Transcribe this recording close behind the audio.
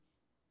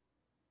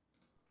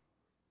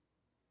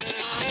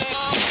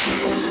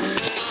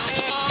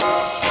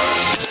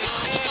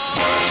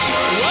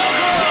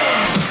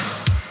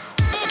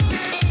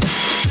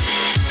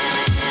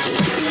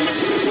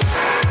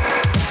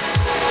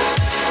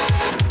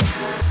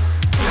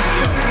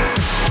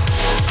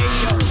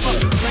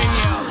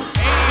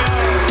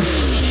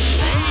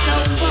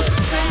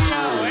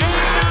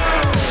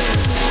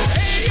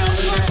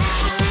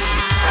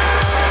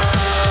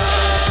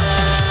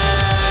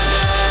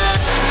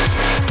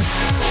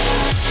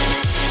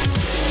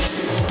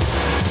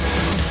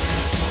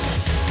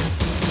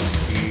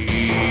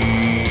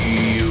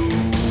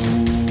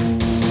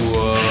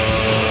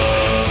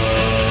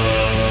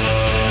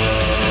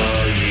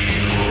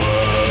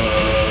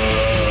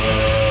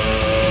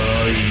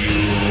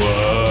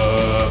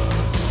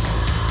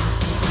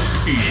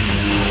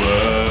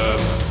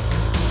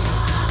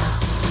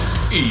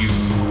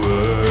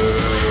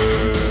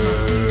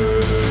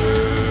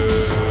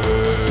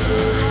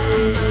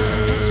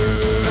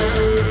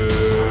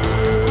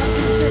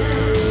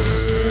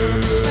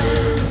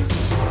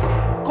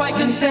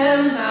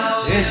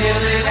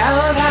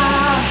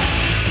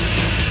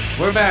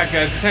We're back,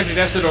 guys. Attention,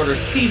 Desert Order,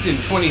 Season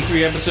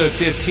 23, Episode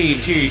 15.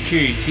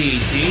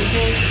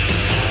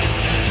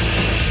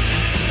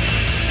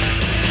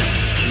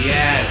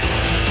 Yes,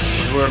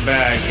 we're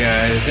back,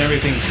 guys.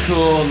 Everything's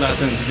cool.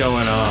 Nothing's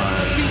going on.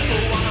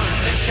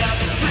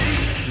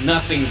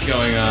 Nothing's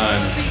going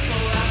on.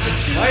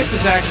 Life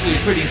is actually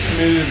pretty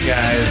smooth,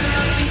 guys.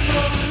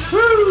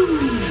 Woo!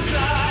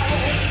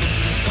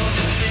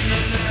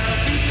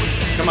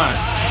 Come on.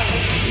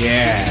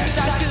 Yeah.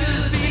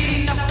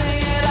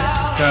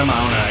 Come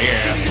on out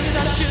here.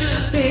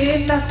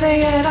 Be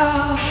nothing at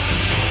all.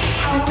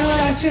 I thought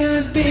I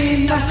should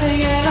be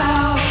nothing at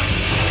all.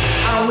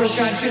 I wish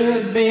I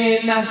should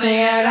be nothing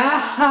at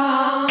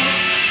all.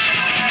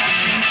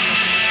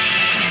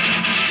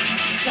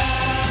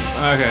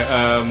 Okay,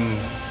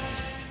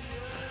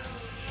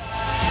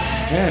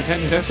 yeah,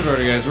 attention Desert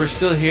Order, guys. We're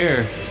still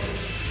here.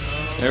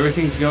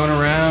 Everything's going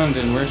around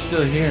and we're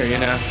still here, you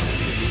know.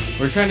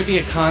 We're trying to be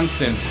a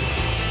constant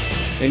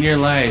in your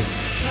life.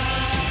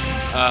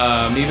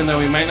 Even though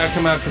we might not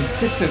come out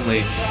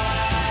consistently,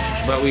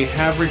 but we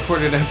have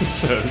recorded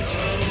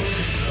episodes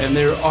and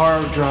they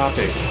are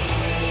dropping.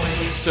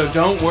 So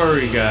don't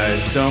worry,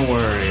 guys. Don't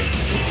worry.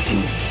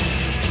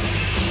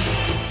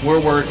 We're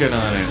working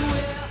on it.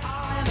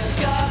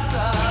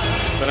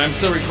 But I'm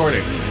still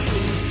recording.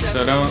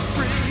 So don't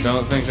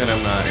think that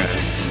I'm not,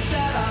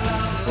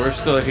 guys. We're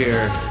still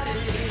here.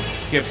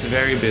 Skip's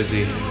very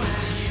busy.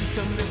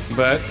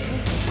 But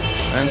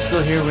I'm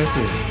still here with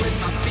you.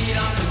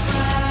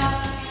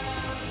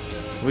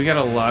 We got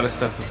a lot of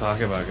stuff to talk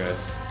about,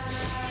 guys.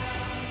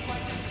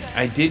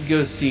 I did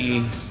go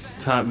see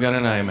Top Gun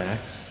in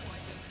IMAX.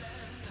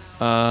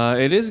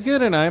 It is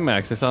good in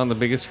IMAX. I saw it on the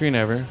biggest screen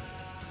ever.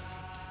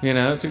 You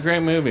know, it's a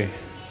great movie.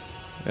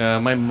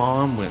 My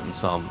mom went and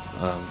saw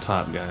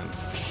Top Gun.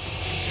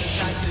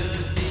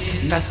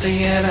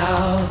 Nothing at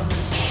all,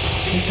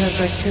 because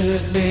I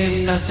could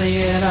be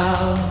nothing at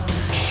all.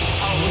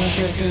 I wish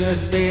I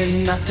could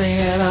be nothing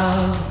at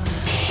all.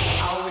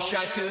 I wish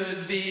I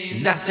could be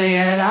nothing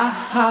at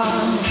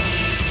all.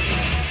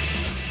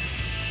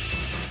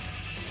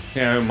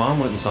 Yeah, my mom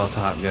went and saw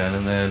Top Gun,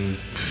 and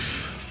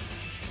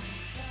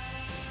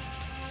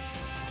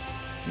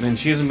then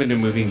she hasn't been to a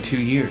movie in 2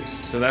 years.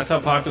 So that's how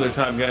popular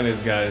Top Gun is,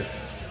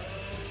 guys.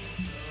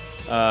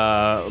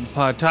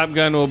 Top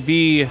Gun will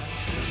be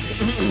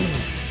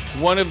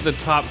one of the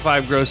top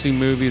 5 grossing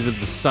movies of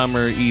the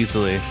summer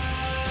easily.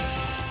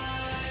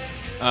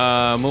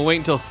 We'll wait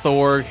until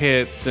Thor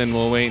hits, and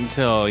we'll wait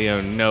until,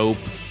 Nope.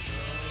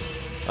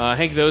 I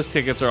think those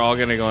tickets are all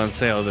going to go on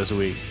sale this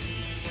week.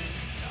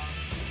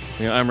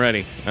 I'm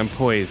ready. I'm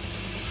poised.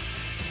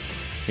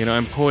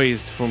 I'm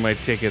poised for my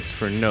tickets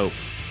for Nope.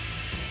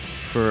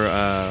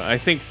 I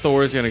think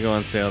Thor's going to go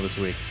on sale this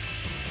week.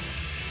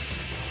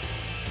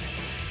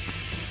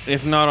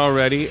 If not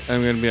already,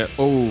 I'm going to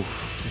be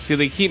see,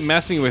 they keep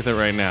messing with it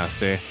right now,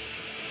 see?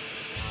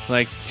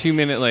 Like 2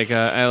 minutes,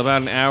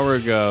 about an hour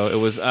ago, it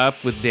was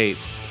up with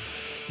dates.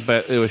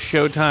 But it was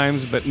show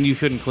times, but you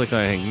couldn't click on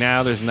anything.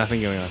 Now there's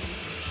nothing going on.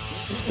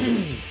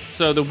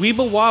 So the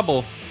Weeble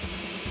Wobble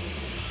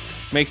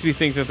makes me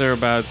think that they're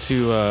about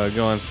to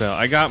go on sale.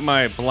 I got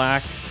my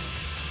black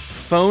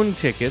phone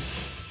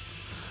tickets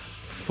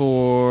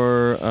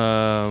for...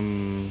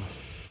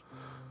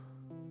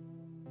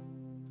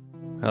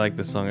 I like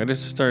this song. I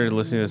just started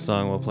listening to this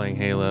song while playing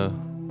Halo.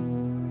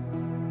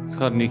 It's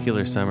called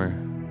Nuclear Summer.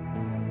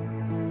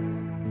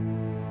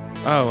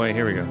 Oh, wait,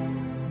 here we go.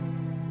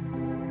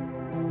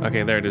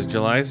 Okay, there it is.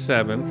 July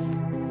 7th.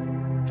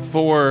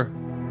 For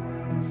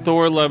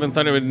Thor, Love, and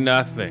Thunder with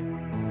nothing.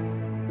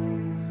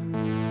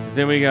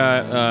 Then we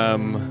got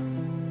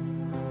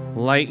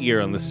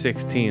Lightyear on the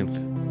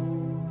 16th.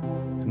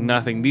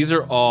 Nothing. These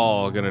are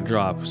all going to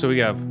drop. So we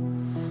have...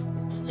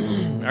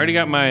 I already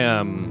got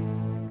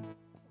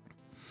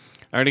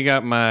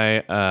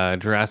my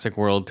Jurassic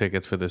World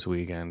tickets for this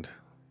weekend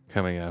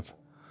coming up.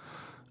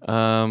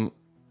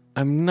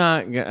 I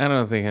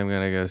don't think I'm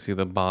gonna go see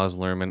the Baz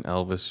Luhrmann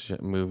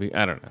Elvis movie.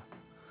 I don't know.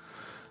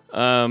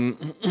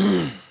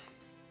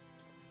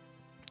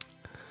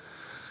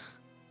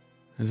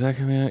 Is that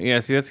coming out? Yeah,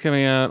 see, that's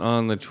coming out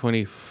on the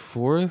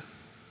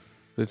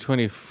 24th, the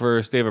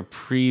 21st. They have a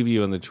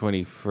preview on the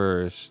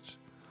 21st.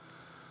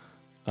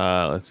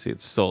 Let's see,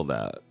 it's sold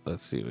out.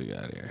 Let's see what we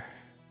got here.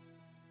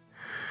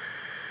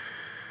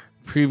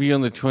 Preview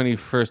on the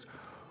 21st.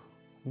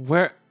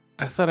 Where?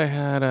 I thought I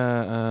had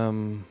a,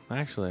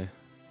 actually.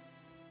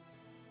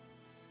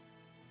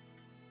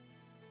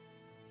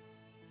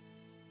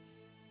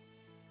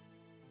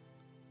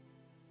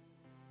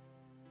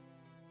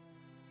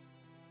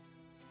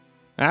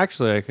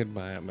 Actually, I could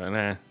buy it, but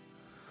nah.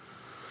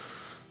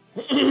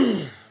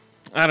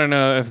 I don't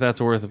know if that's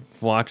worth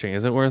watching.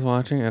 Is it worth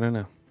watching? I don't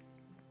know.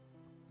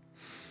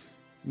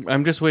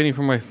 I'm just waiting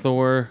for my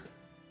Thor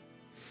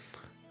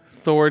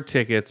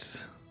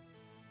tickets.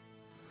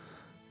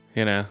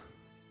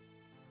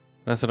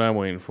 That's what I'm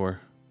waiting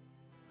for.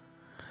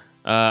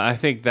 I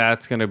think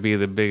that's going to be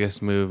the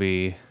biggest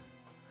movie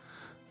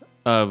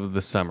of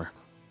the summer.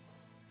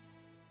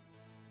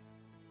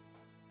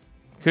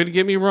 Could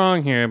get me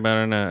wrong here, but I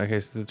don't know. Okay,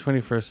 so the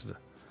 21st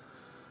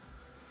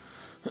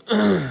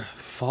is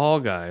Fall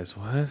Guys.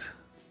 What?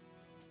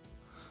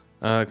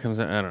 It comes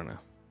out. I don't know.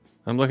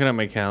 I'm looking at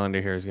my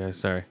calendar here, guys.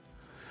 Sorry.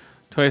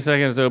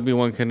 22nd is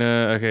Obi-Wan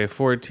Kenobi. Okay,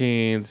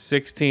 14th.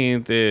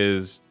 16th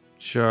is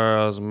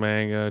Charles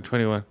Mango.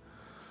 21.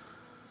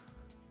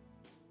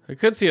 I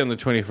could see it on the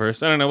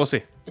 21st. I don't know. We'll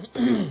see.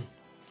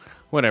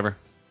 Whatever.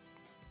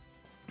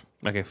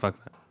 Okay, fuck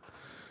that.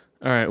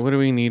 All right, what do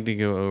we need to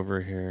go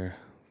over here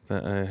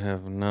that I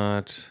have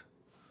not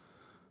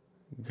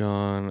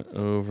gone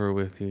over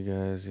with you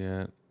guys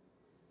yet?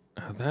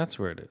 Oh, that's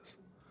where it is.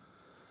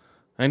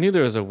 I knew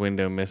there was a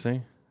window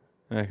missing.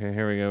 Okay,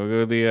 here we go. We'll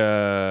go to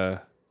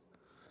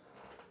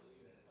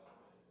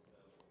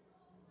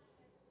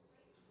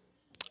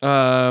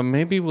the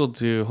maybe we'll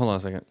do, hold on a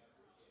second.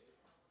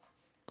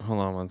 Hold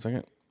on one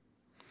second.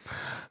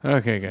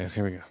 Okay, guys,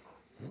 here we go.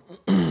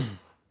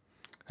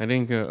 I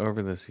didn't go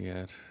over this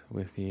yet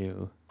with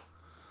you.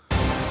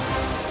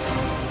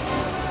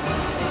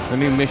 The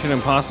new Mission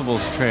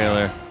Impossible's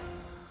trailer.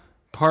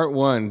 Part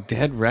 1,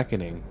 Dead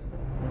Reckoning.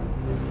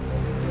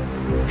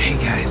 Hey,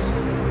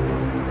 guys.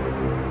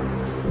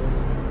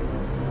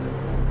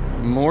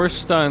 More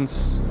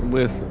stunts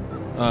with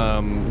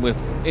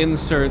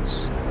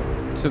inserts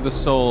to the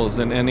souls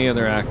than any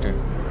other actor.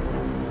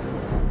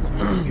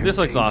 This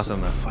looks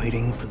awesome, though.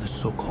 Fighting for the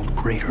so-called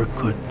greater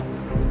good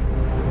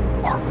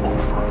are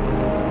over.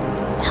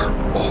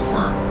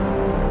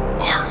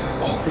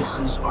 This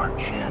is our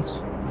chance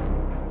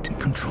to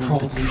control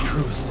the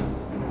truth.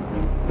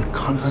 The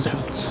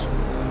concepts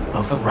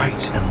of right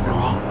and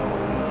wrong.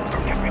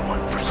 From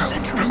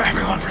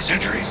everyone for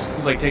centuries.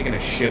 It's like taking a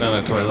shit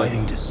on a toilet.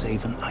 Fighting to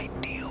save an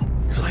ideal.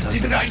 You're fighting to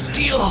save an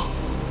ideal.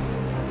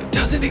 It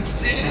doesn't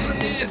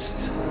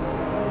exist.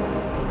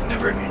 It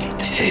never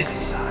did.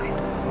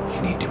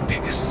 You need to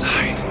pick a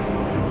side.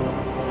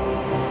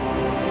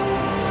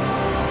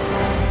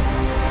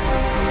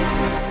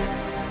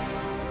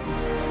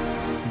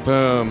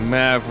 Boom.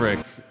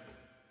 Maverick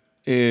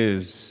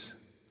is...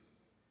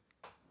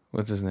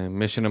 what's his name?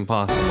 Mission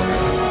Impossible.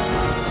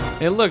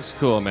 It looks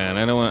cool, man.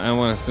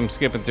 I'm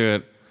skipping through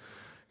it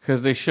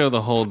because they show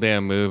the whole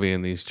damn movie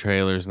in these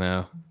trailers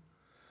now.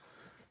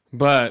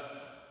 But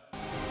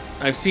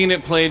I've seen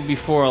it played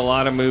before a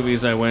lot of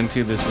movies I went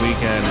to this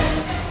weekend.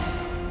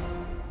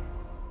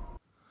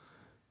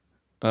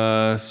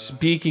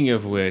 Speaking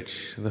of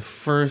which, the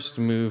first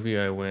movie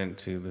I went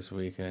to this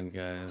weekend,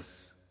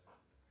 guys.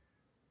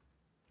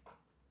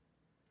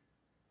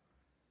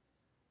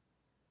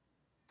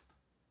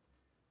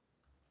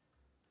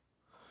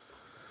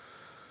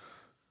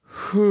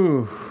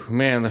 Whew,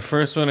 man, the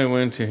first one I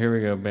went to, here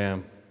we go,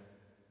 bam.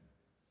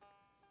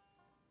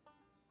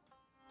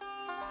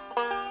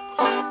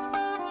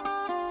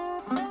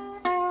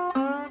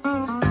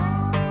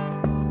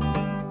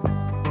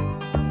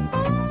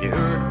 You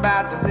heard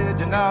about the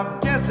legend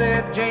of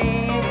Jesse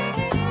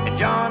James and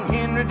John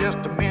Henry,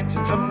 just to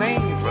mention some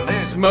names. Well,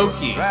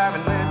 Smokey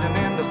driving legend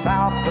in the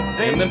South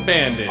today. and the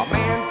Bandit. A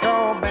man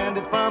called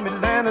Bandit from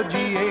Atlanta,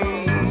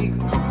 GA.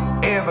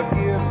 Ever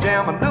give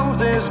Jam a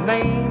nose his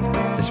name?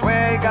 They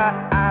swear he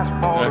got ice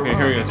for. Okay,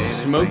 here we go.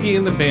 Smokey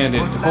and the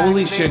Bandit.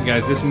 Holy shit,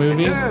 guys, this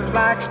movie,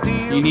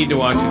 you need to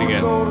watch it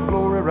again.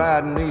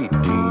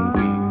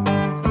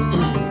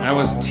 I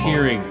was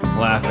tearing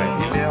laughing.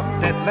 He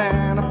left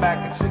Atlanta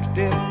back in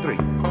 '63,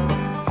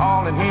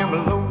 hauling him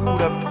a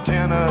load up to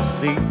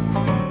Tennessee.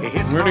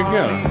 Where'd it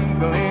go?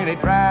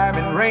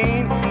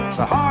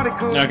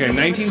 Okay,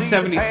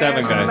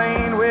 1977,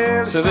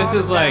 guys. So this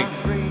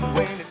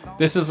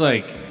is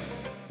like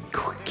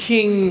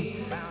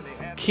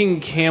King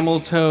Camel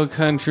Toe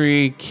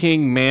country,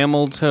 King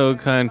Mammal Toe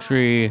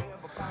country.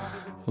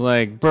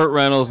 Like Burt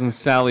Reynolds and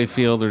Sally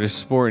Field are just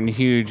sporting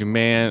huge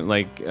mammal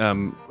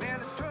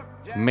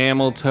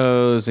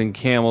toes and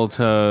camel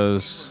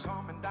toes.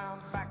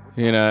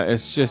 You know,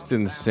 it's just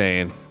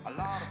insane.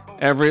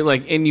 Every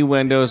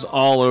innuendos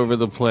all over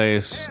the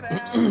place.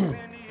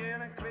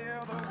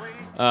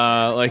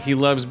 Like he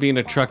loves being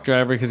a truck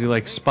driver because he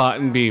likes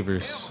spotting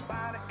beavers.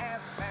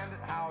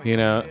 You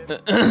know,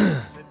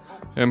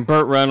 and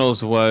Burt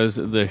Reynolds was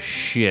the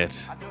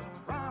shit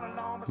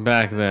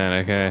back then.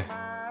 Okay.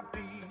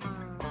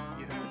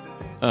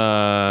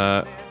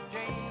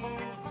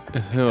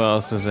 Who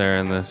else is there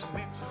in this?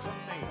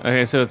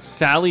 Okay, so it's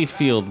Sally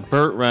Field,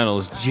 Burt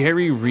Reynolds,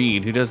 Jerry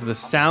Reed, who does the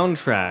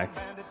soundtrack.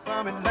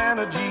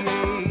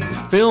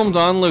 Filmed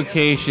on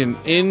location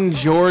in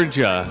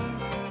Georgia.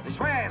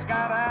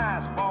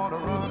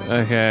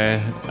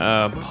 Okay,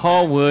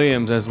 Paul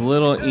Williams as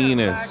Little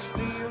Enos.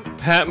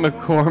 Pat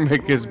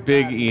McCormick as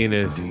Big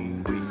Enos.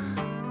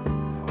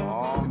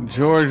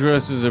 George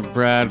Russell's of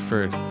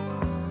Bradford.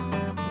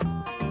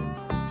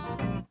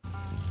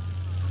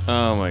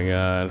 Oh my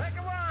God.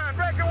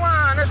 Break a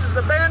wine. This is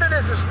the Bandit.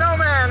 It's a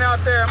snowman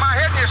out there. Am I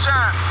hitting you,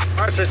 son?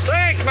 Mercy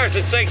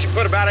sakes, you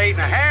put about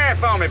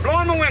 8.5 on me.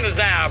 Blowing my windows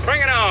down.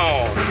 Bring it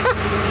on.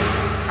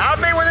 I'll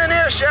be within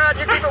earshot.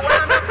 You keep it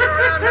wound up to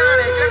around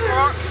 90. Good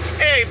walk.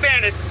 Hey,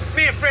 Bandit,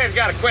 me and Fred's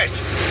got a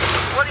question.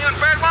 What do you and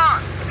Fred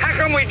want? How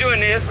come we doing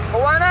this?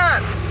 Well, why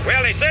not?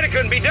 Well, they said it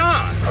couldn't be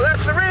done. Well,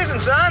 that's the reason,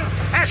 son.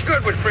 That's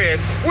good with Fred.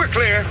 We're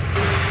clear.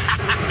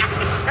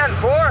 And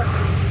 4.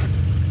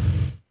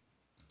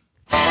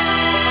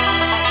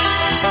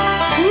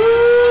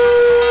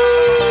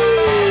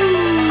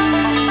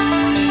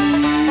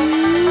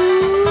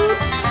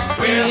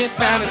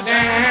 Westbound and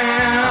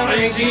down,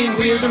 18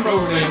 wheels and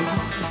rolling.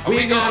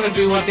 We gonna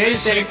do what they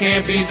say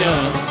can't be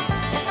done.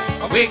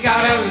 We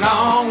got a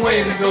long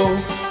way to go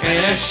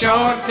and a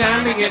short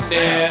time to get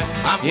there.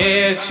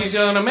 Yes, she's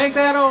gonna make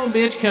that old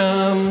bitch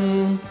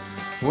come.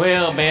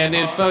 Well,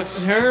 Bandit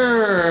fucks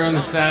her on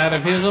the side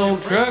of his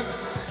old truck.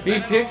 He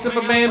picks up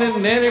a Bandit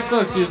and then he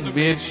fucks his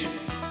bitch.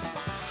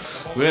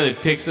 Well, he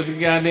picks up the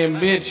goddamn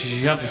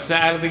bitch off the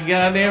side of the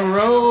goddamn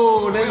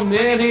road and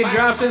then he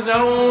drops his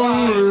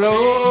own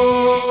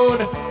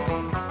load.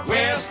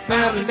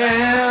 Westbound and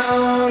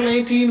down,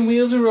 18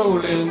 wheels are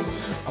rolling.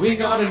 We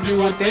gotta do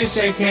what they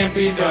say can't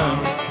be done.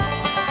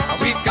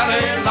 We've got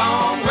a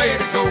long way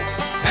to go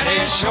and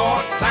a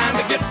short time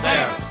to get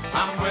there.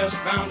 I'm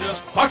westbound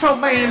just Watch your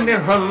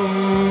Bandit run.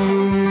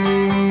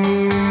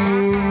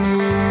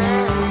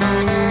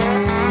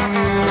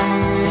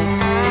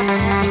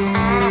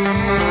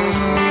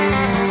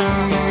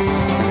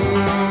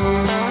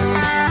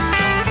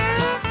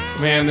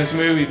 Man, this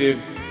movie,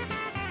 dude.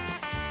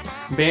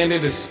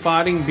 Bandit is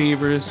spotting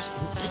beavers.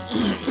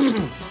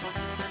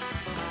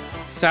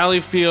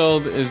 Sally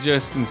Field is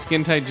just in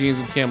skin-tight jeans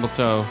with camel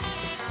toe.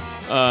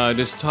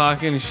 Just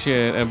talking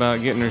shit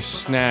about getting her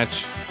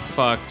snatch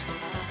fucked.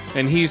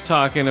 And he's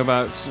talking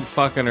about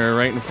fucking her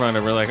right in front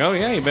of her. Like, oh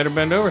yeah, you better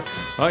bend over.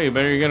 Oh,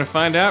 you're gonna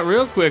find out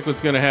real quick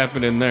what's gonna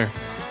happen in there.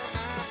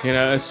 You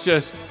know, it's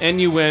just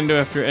innuendo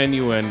after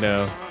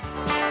innuendo.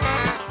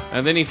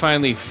 And then he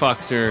finally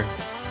fucks her.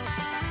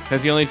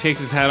 Because he only takes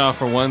his hat off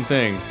for one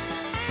thing.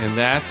 And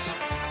that's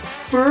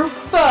for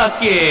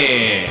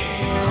fucking.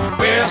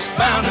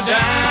 westbound and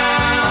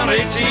down,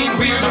 18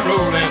 wheels are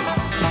rolling.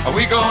 Are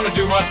we gonna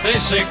do what they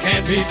say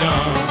can't be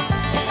done?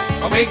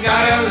 We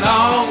got a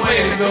long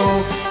way to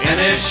go and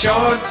a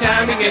short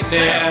time to get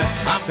there.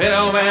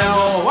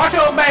 Well, watch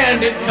your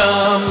Bandit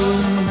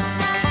come.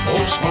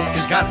 Old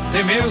Smokey's got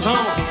them ears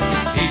on.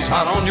 He's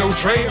hot on your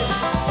trail.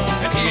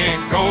 And he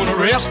ain't gonna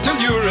rest till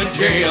you're in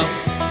jail.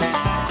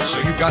 So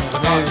you got to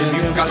dodge and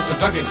you got to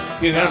duck it.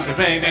 You got to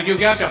bang and you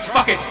got to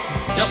fuck it.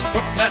 Just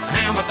put that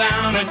hammer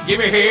down and Give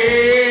me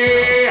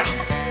here.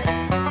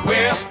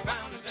 westbound.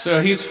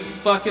 So he's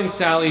fucking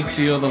Sally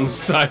Field on the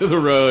side of the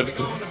road.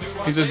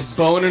 He's just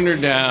boning her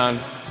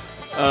down.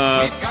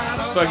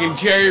 Fucking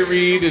Jerry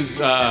Reed is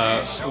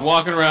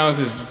walking around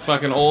with his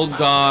fucking old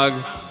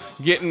dog,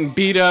 getting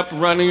beat up,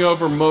 running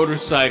over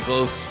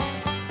motorcycles.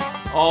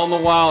 All the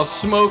while,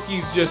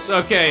 Smokey's just,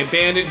 okay,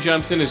 Bandit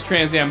jumps in his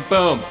Trans Am,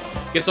 boom.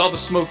 Gets all the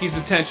Smokey's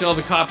attention, all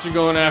the cops are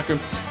going after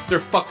him. They're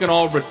fucking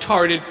all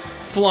retarded,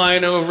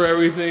 flying over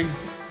everything.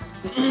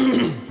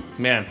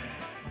 Man.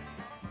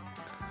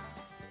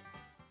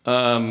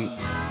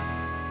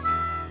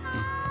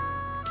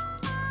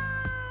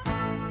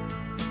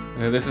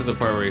 This is the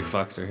part where he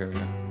fucks her. Here we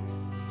go.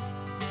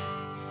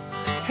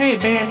 Hey,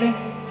 Bandit.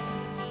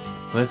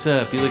 What's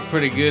up? You look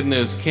pretty good in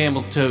those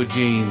camel toe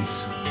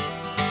jeans.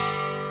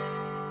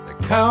 They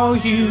call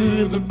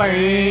you the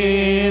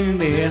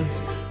Bandit.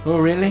 Oh,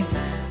 really?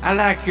 I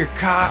like your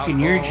cock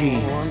and your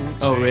jeans.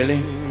 Oh,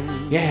 really?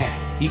 Yeah,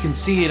 you can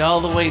see it all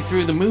the way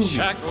through the movie.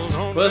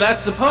 Well,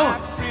 that's the point.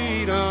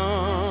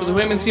 So the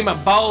women see my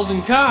balls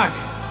and cock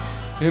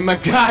in my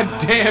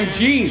goddamn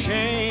jeans.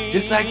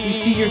 Just like you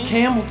see your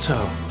camel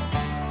toe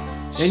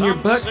and your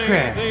butt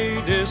crack.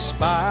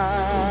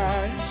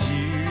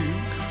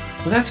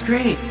 Well, that's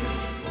great.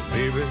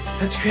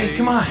 That's great.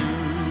 Come on.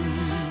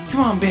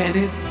 Come on,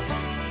 Bandit.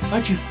 Why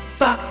don't you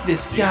fuck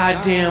this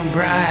goddamn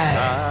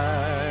bride?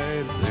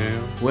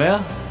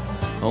 Well,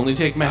 only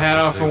take my hat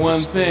off for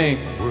one thing.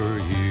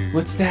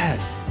 What's that?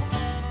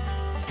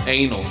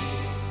 Anal.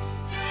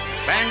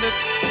 Bandit,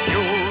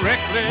 you're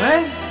reckless.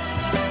 What?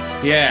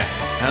 Yeah,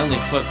 I only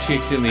fuck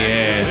chicks in the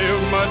ass.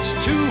 Live much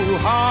too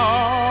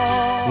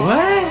hard.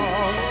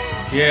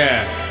 What?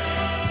 Yeah,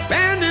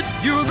 Bandit,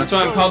 you're that's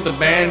why I'm called the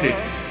Bandit.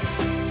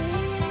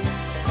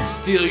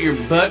 Steal your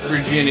butt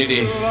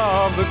virginity.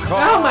 of the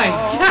Oh my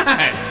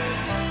god!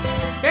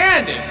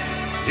 Bandit!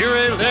 You're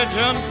a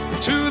legend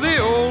to the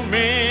old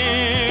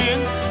men.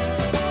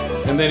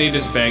 And then he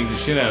just bangs the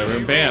shit out of her.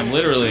 Bam,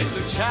 literally.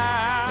 The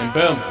child. And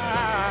boom.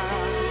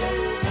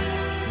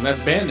 And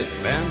that's Bandit.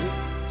 Bandit,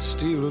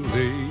 steal a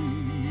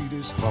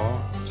lady's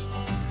heart.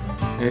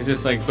 And he's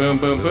just like boom,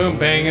 boom, boom,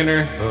 banging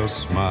her. A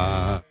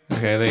smile.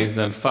 Okay, then he's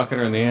done fucking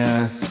her in the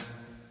ass.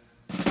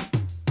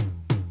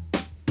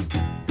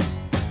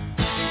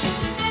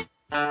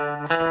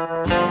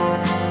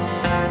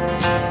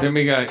 Then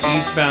we got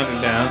Eastbound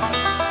and Down.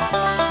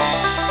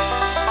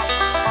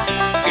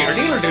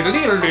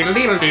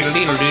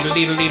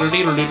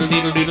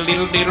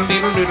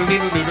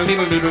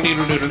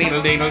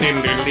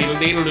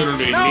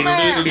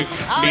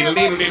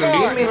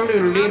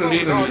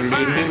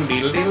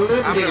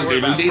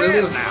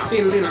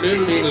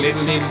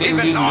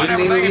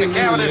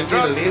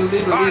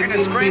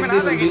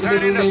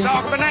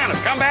 Bananas.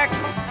 Come back.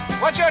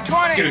 What's your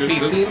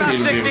 20? About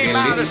 16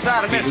 miles this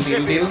side of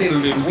Mississippi. I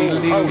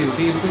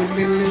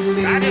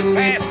just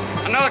passed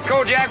another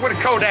Kojak with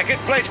a Kodak. This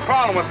place is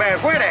crawling with bears.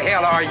 Where the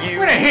hell are you?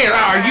 Where the hell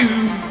are you?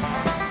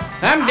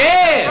 I'm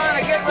dead.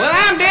 Well,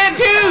 I'm dead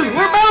too.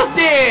 We're both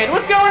dead.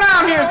 What's going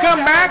on here?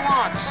 Come back.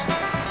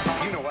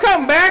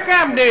 Come back.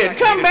 I'm dead.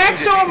 Come back.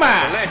 So am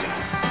I.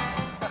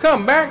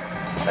 Come back.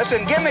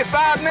 Listen, give me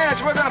 5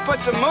 minutes. We're gonna put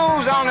some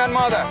moves on that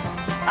mother.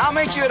 I'll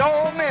meet you at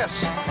Ole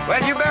Miss. Well,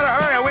 you better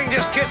hurry or we can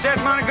just kiss that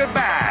money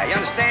goodbye. You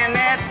understand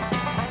that?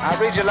 I'll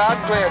read you loud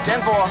and clear.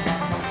 10-4.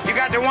 You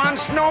got the one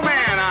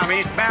snowman. I'm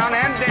eastbound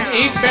and down.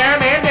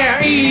 Eastbound and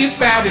down.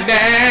 Eastbound and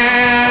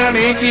down.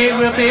 Ain't it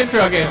with the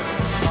trucking?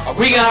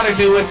 We gotta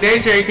do what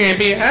they say can't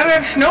be. How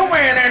that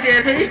snowman out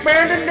there?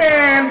 Eastbound and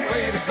down.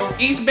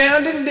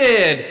 Eastbound and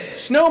dead.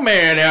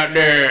 Snowman out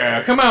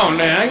there. Come on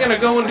now. I'm gonna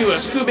go and do a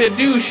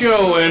Scooby-Doo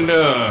show and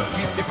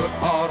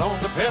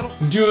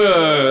do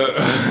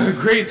a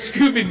great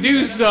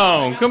Scooby-Doo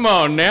song. Come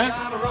on now.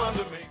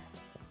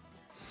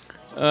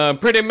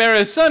 Pretty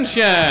Mary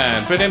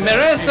Sunshine. Pretty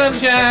Mary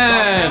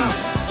Sunshine.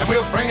 And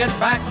we'll bring it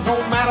back no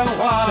matter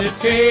what it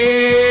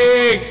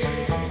Takes.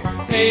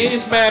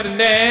 Eastbound and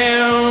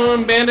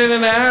down. Bandit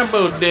and I are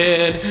both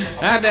dead.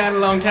 I died a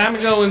long time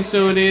ago and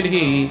so did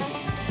he.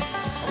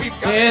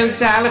 And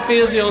Sally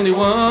Field's the only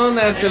one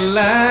that's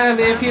alive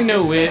if you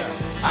know it.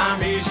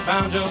 I'm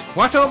eastbound just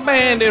Watch old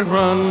bandit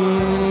run.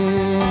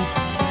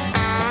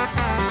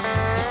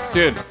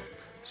 Dude,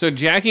 so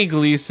Jackie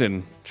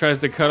Gleason tries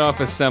to cut off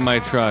a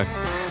semi-truck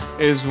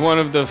is one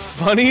of the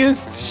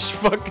funniest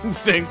fucking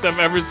things I've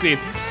ever seen.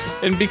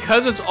 And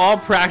because it's all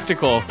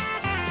practical,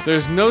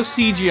 there's no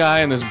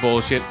CGI in this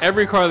bullshit.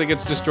 Every car that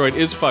gets destroyed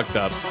is fucked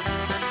up.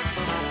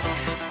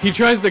 He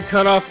tries to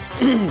cut off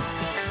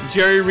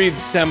Jerry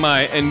Reed's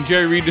semi, and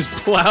Jerry Reed just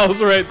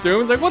plows right through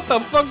him. It's like, what the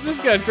fuck's this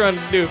guy trying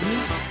to do?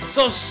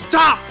 So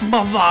stop,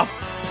 mother.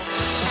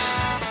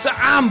 So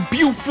I'm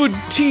Buford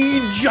T.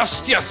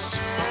 Justice.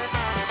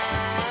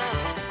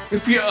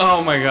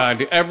 Oh my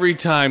god, every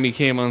time he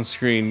came on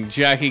screen,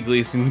 Jackie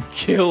Gleason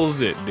kills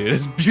it, dude.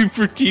 It's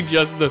Buford T.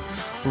 Justice, the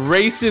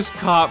racist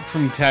cop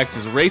from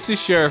Texas,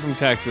 racist sheriff from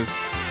Texas,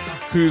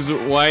 whose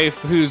wife,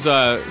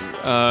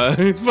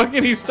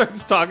 fucking he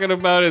starts talking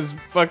about his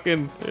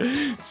fucking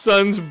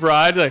son's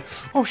bride, like,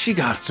 oh, she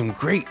got some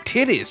great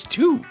titties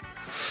too.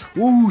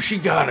 Ooh, she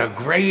got a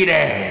great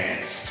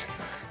ass.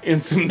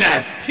 And some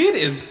nice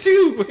titties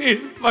too. He's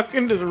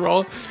fucking just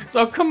roll.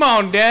 So come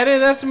on, daddy,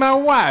 that's my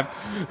wife.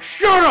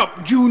 Shut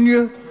up,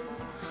 Junior.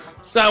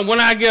 So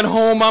when I get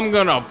home, I'm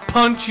gonna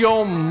punch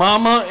your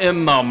mama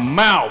in the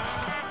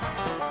mouth.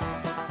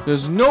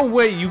 There's no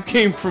way you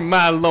came from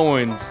my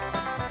loins.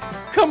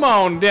 Come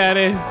on,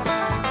 daddy.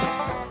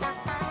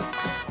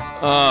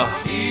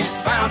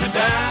 eastbound and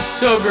down.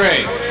 So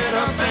great.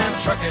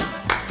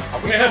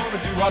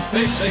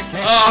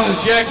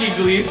 Oh, Jackie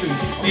Gleason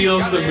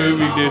steals the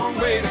movie, dude.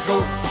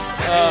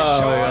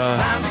 Oh,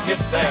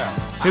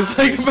 yeah. He's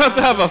like about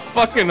to have a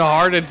fucking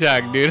heart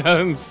attack, dude. How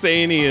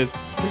insane he is.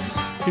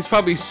 He's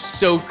probably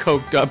so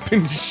coked up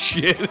and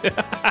shit.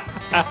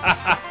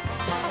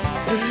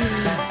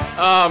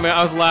 Oh, man,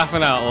 I was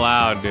laughing out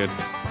loud, dude.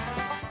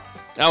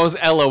 I was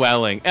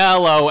LOLing.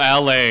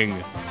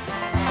 LOLing.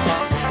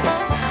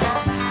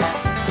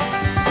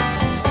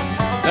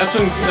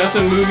 That's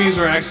when movies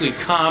were actually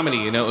comedy,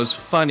 you know, it was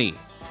funny.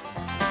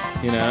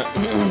 You know,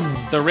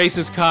 the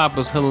racist cop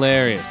was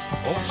hilarious.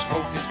 Old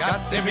Smokey's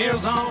got them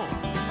ears on.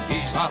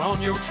 He's hot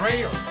on your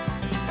trail.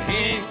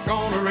 He ain't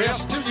gonna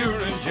rest till you're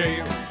in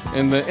jail.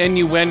 And the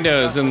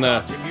innuendos and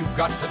the... You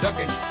got to duck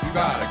it. You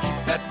gotta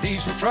keep that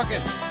diesel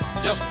trucking.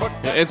 Just put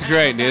that it's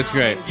great, dude. It's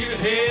great.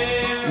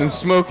 And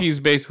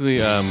Smokey's basically,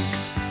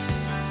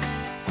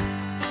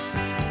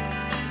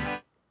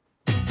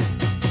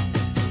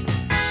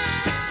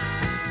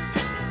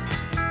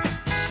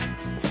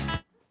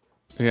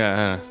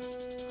 yeah,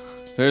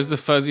 there's the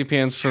Fuzzy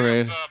Pants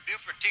Parade.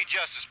 Buford T.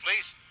 Justice,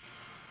 please.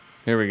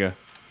 Here we go.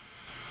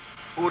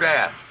 Who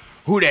that?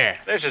 Who there?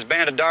 This is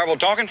Bandit Darble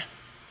talking.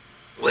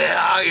 Where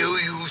are you,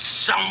 you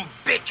son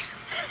bitch?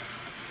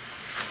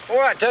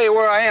 Before I tell you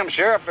where I am,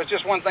 Sheriff, there's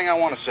just one thing I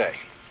want to say.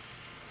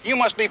 You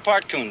must be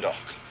part coon dog,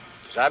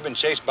 because I've been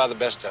chased by the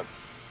best of them.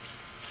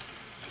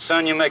 And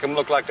son, you make them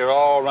look like they're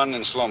all running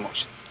in slow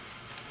motion.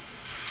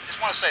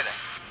 Just want to say that.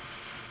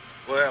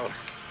 Well,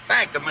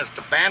 thank you,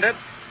 Mr. Bandit.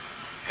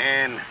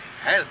 And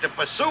as the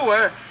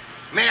pursuer,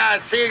 may I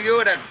say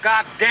you're the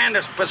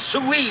goddamnedest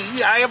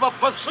pursuee I ever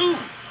pursued.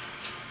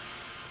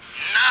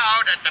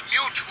 Now that the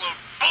mutual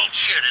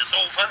bullshit is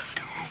over,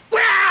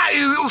 where are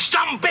you, you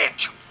son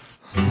bitch?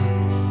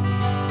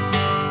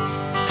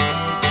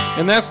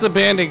 And that's the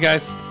Bandit,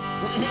 guys.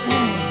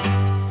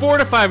 4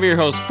 to 5 ear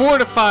holes,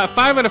 5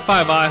 out of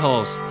 5 eye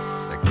holes.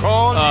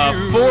 call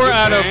you 4 the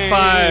out of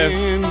 5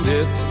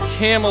 bandit,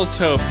 camel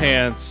toe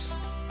pants.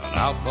 an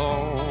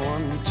outlaw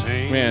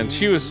untamed. Man,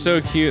 she was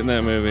so cute in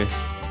that movie.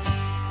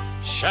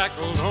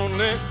 Shackled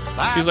only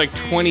by She was like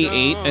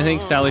 28, I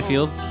think, Sally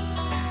Field.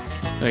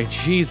 Like,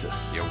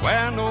 Jesus. You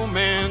wear no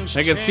man's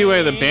I can see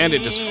why the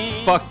bandit just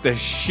chain. fucked the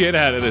shit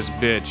out of this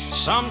bitch.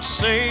 Some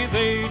say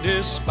they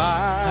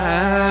despise.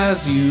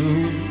 As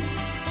you.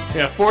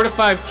 Yeah, 4 to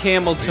 5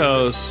 camel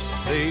toes.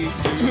 They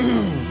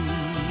do.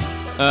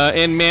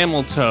 And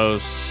mammal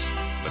toes.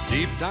 But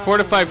deep down 4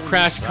 to 5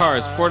 crashed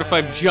cars. 4 to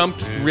 5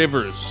 jumped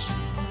rivers.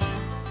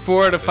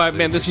 4 out of 5.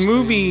 Man, this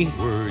movie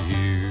were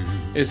you.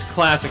 is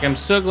classic. I'm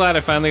so glad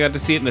I finally got to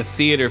see it in the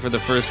theater for the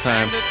first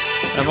time.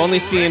 I've only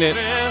seen it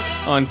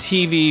on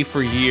TV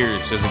for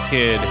years as a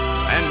kid.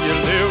 And you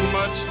live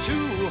much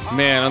too hard.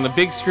 Man, on the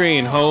big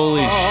screen,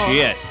 holy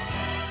shit.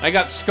 I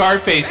got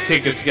Scarface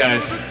tickets,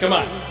 guys. Come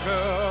on.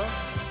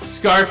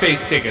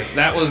 Scarface tickets.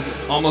 That was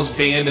almost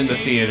banned in the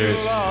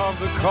theaters.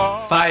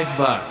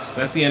 $5.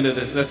 That's the end of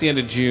this. That's the end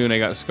of June. I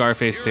got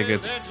Scarface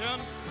tickets.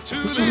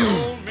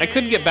 I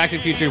couldn't get Back to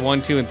the Future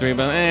 1, 2, and 3,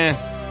 but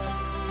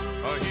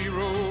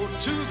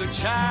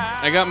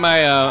I got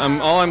my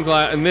I'm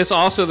glad, and this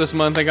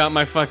month I got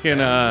my fucking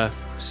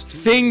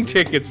Thing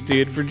tickets,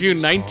 dude, for June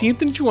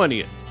 19th and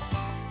 20th.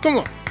 Come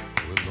on.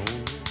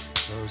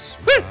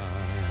 Woo!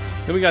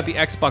 Then we got the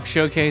Xbox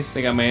Showcase.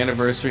 I got my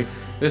anniversary.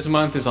 This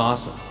month is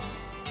awesome.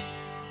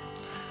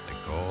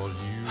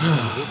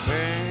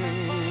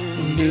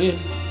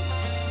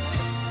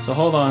 So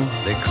hold on.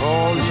 They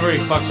call This is where he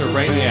fucks her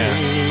right in the ass.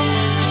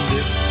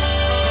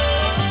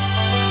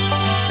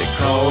 They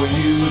call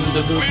you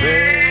the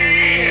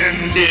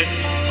bandit.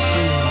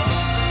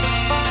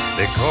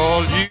 They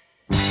call you.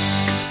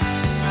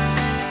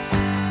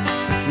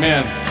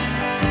 Man.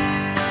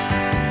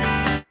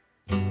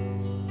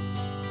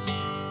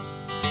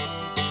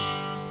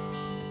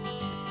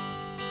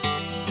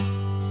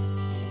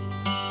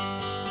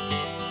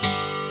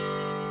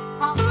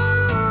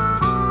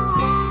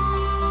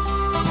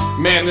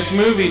 Man, this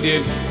movie,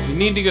 dude, you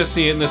need to go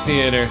see it in the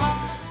theater.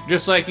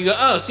 Just like you go,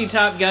 oh, see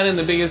Top Gun in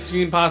the biggest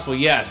screen possible.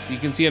 Yes, you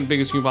can see it on the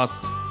biggest screen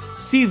possible.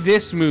 See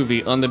this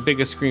movie on the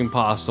biggest screen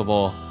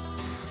possible.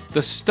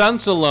 The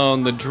stunts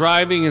alone, the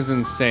driving is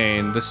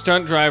insane. The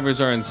stunt drivers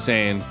are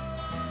insane.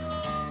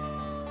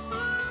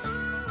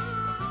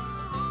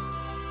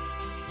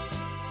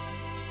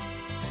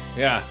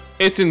 Yeah,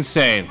 it's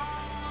insane.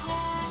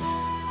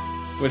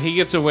 What he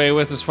gets away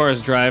with as far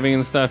as driving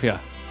and stuff, yeah.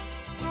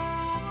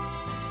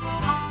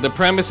 The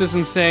premise is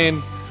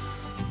insane.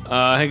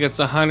 I think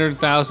it's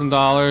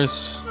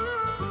 $100,000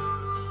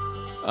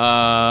 or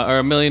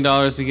 $1 million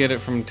to get it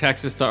from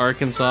Texas to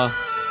Arkansas.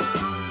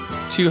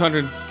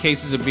 200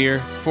 cases of beer,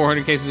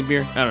 400 cases of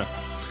beer. I don't know.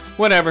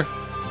 Whatever.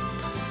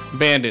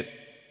 Bandit.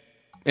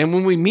 And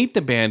when we meet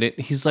the bandit,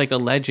 he's like a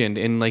legend,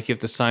 and like you have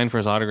to sign for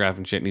his autograph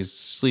and shit. And he's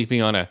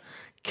sleeping on a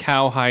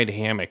cowhide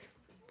hammock.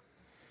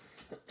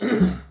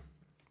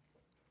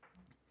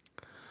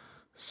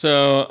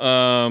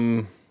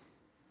 So,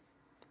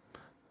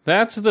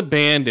 that's the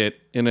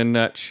bandit in a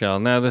nutshell.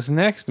 Now, this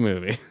next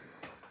movie.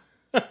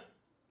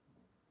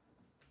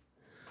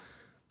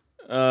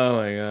 Oh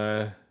my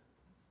god.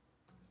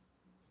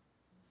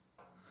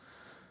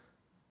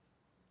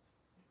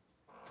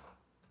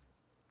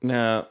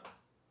 Now,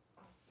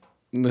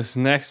 this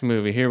next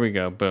movie, here we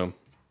go. Boom.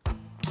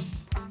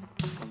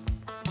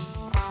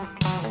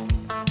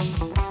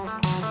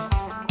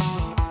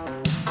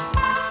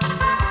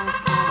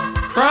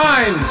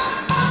 Crimes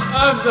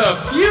of the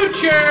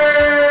Future!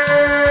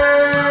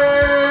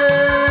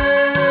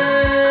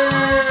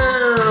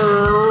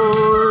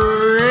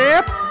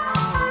 Yep.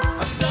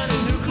 I study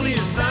nuclear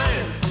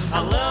science. I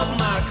love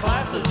my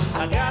classes.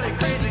 I got a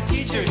crazy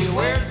teacher. He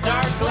wears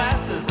dark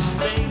glasses.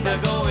 Things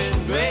are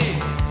going great.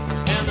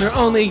 And They're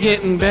only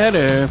getting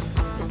better.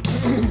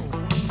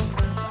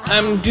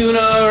 I'm doing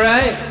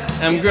alright.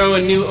 I'm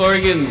growing new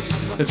organs.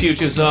 The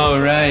future's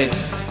alright.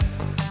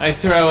 I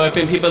throw up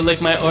and people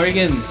lick my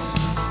organs.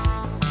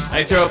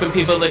 I throw up and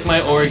people lick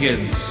my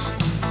organs.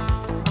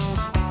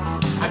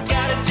 I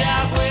got a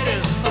job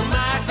waiting for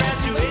my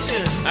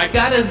graduation. I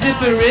got a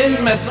zipper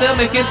in my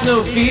stomach, it's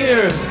no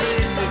fear.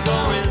 Things are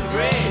going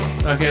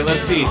great. Okay,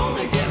 let's see.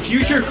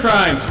 Future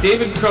Crimes,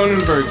 David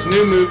Cronenberg's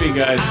new movie,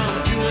 guys.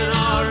 I'm doing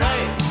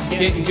alright.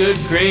 Getting good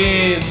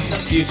grades,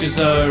 future's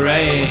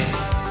alright.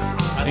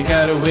 I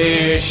gotta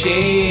wear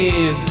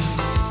shades.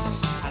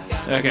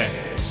 Okay.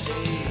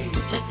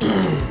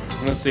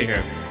 Let's see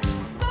here.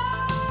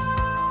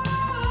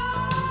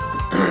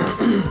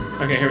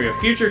 Okay, here we go.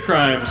 Future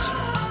Crimes.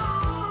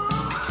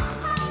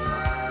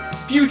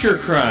 Future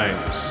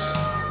Crimes.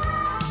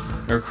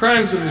 Or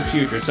Crimes of the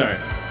Future, sorry.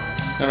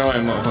 I don't know why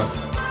I'm on.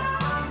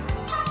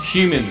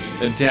 Humans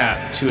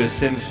adapt to a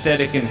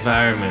synthetic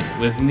environment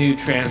with new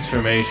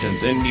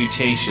transformations and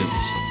mutations.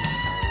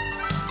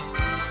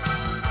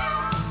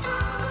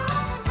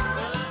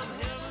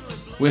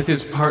 With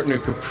his partner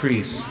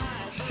Caprice,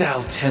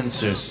 Sal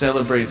Tensor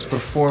celebrates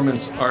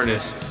performance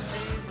artist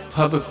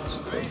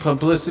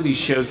publicity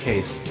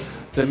showcase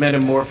the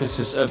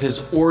metamorphosis of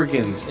his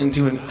organs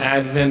into an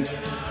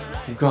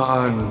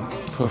avant-garde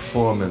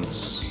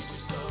performance.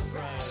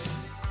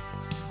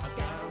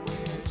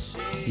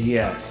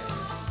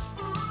 Yes.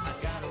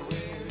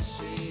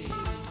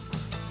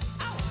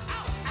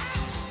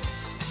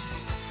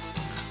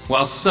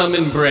 While some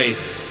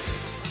embrace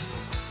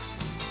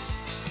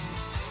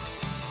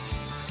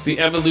the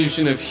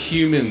evolution of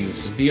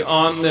humans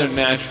beyond their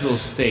natural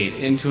state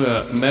into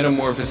a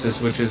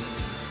metamorphosis which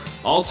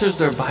alters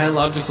their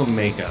biological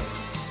makeup.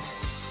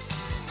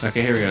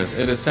 Okay, here he goes.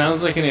 It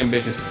sounds like an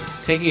ambitious,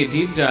 taking a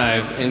deep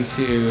dive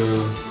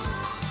into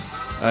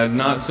a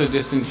not so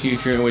distant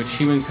future in which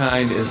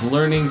humankind is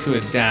learning to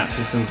adapt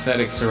to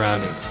synthetic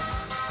surroundings.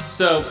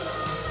 So,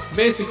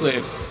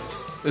 basically,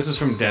 this is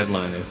from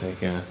Deadline, I think,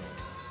 yeah.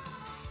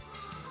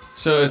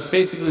 So it's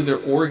basically their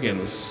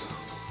organs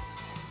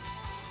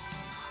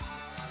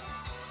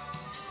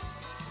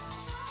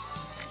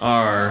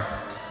are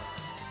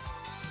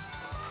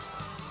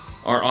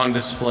on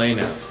display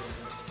now.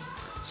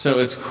 So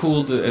it's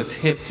cool it's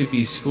hip to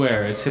be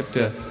square. It's hip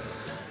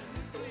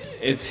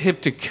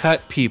to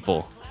cut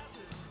people.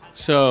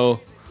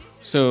 So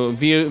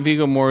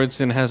Viggo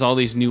Mortensen has all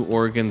these new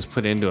organs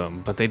put into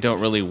him, but they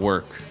don't really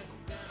work.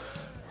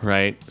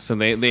 Right? So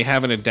they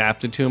haven't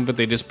adapted to him, but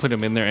they just put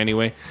him in there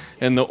anyway.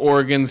 And the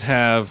organs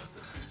have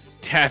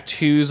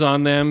tattoos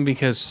on them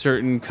because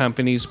certain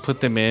companies put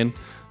them in.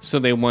 So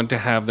they want to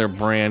have their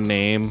brand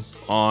name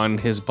on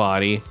his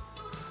body,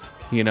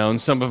 you know, and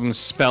some of them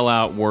spell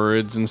out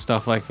words and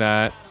stuff like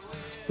that.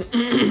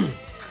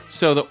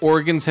 So the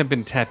organs have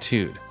been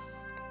tattooed.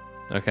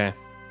 Okay.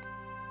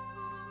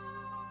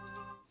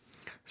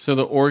 So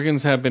the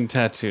organs have been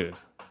tattooed.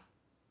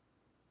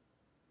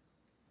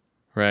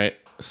 Right?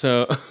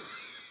 So,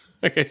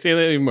 okay, say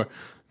that anymore.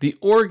 The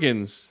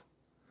organs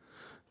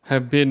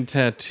have been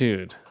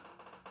tattooed.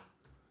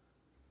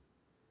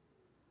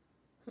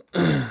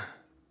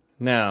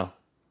 Now,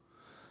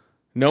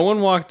 no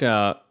one walked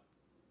out.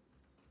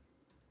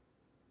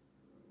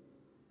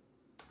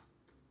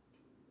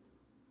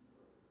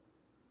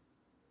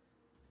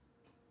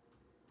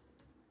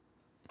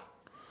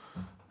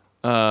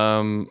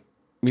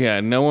 Yeah,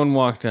 no one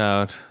walked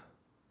out.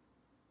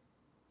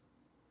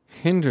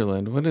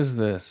 Hinterland, what is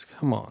this?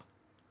 Come on.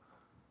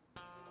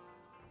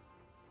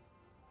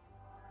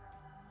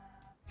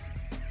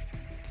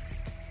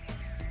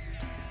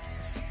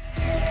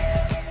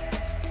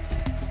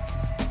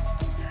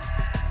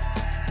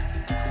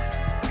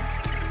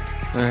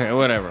 Okay,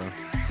 whatever.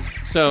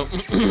 So,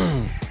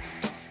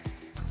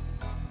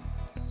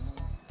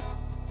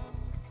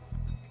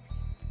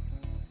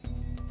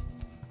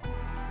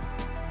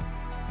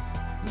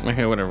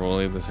 okay, whatever. We'll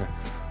leave this here.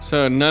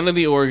 So none of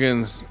the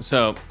organs.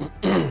 So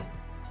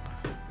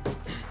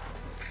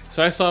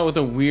I saw it with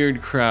a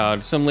weird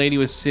crowd. Some lady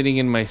was sitting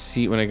in my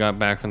seat when I got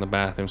back from the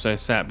bathroom, so I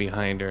sat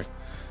behind her.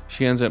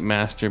 She ends up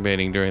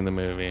masturbating during the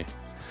movie.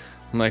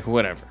 I'm like,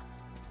 whatever.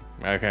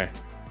 Okay.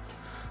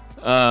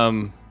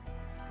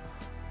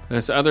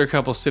 This other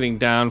couple sitting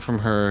down from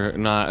her.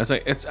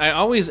 I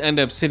always end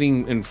up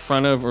sitting in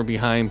front of or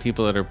behind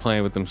people that are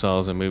playing with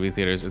themselves in movie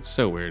theaters. It's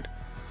so weird.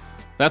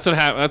 That's what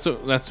happens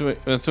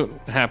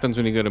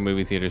when you go to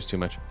movie theaters too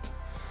much.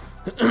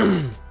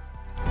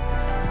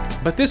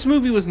 But this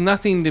movie was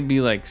nothing to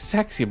be like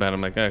sexy about.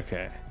 I'm like,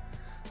 okay.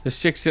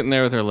 This chick's sitting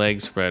there with her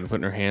legs spread,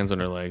 putting her hands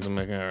on her legs. I'm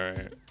like, all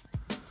right.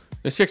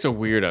 This chick's a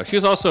weirdo. She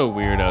was also a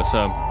weirdo.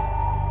 So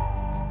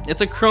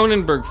it's a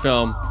Cronenberg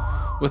film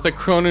with a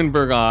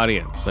Cronenberg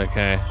audience,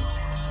 okay?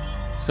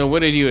 So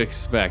what did you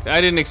expect?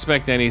 I didn't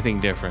expect anything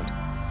different.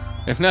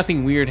 If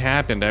nothing weird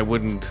happened, I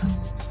wouldn't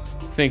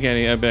think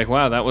I'd be like,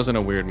 wow, that wasn't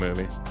a weird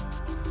movie.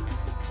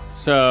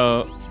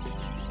 So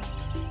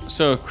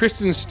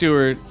Kristen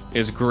Stewart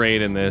is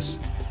great in this.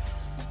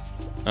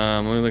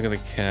 Let me look at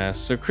the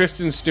cast. So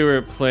Kristen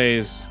Stewart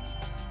plays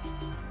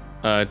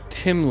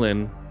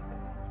Timlin.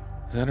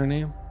 Is that her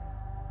name?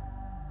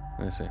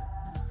 Let me see.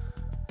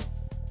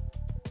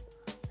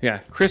 Yeah,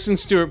 Kristen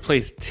Stewart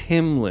plays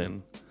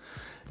Timlin,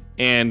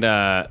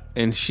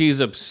 and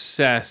she's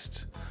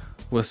obsessed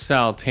with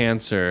Sal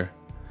Tanser,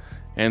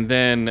 and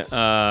then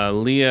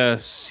Leah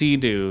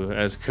Seydoux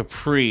as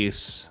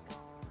Caprice.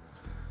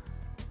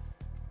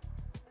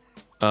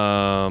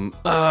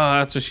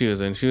 That's what she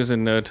was in. She was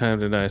in No Time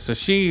to Die. So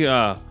she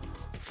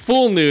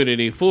full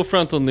nudity, full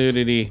frontal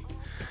nudity.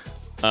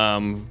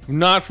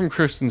 Not from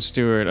Kristen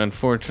Stewart,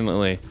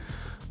 unfortunately.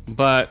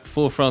 But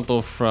full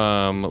frontal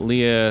from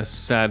Leah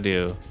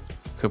Seydoux,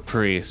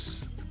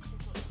 Caprice.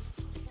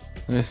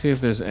 Let me see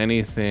if there's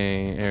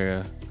anything.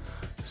 Area.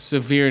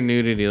 Severe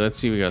nudity. Let's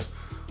see.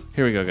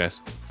 Here we go,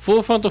 guys.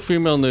 Full frontal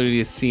female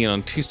nudity is seen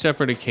on two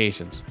separate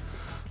occasions.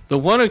 The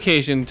one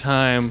occasion,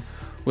 time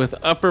with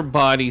upper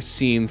body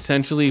scene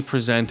sensually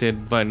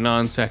presented but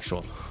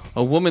non-sexual.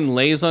 A woman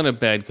lays on a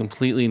bed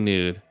completely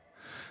nude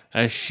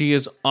as she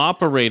is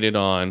operated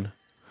on,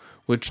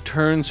 which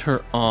turns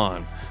her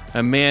on.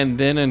 A man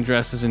then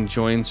undresses and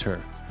joins her.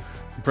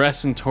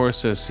 Breasts and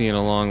torso seen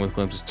along with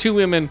glimpses. Two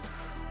women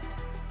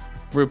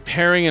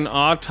repairing an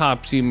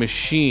autopsy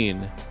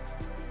machine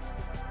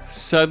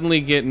suddenly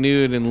get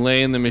nude and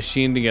lay in the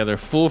machine together.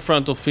 Full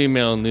frontal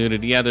female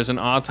nudity. Yeah, there's an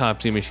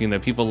autopsy machine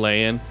that people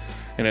lay in,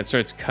 and it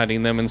starts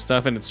cutting them and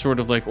stuff, and it's sort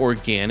of like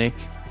organic.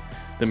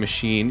 The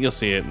machine, you'll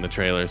see it in the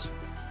trailers.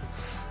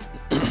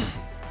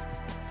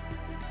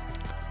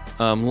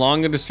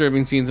 Long and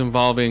disturbing scenes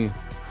involving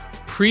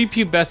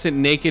prepubescent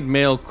naked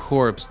male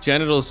corpse,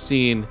 genitals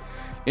seen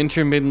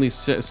intermittently.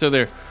 So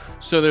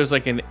there's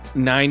like a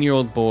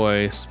 9-year-old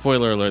boy,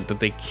 spoiler alert, that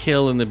they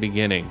kill in the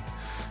beginning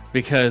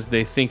because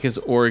they think his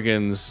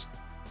organs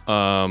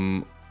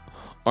aren't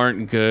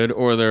good,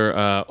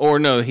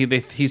 or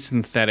he's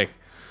synthetic.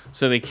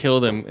 So they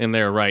killed him, and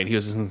they're right. He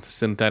was a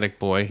synthetic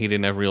boy. He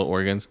didn't have real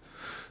organs.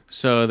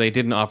 So they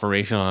did an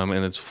operation on him,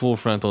 and it's full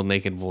frontal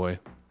naked boy.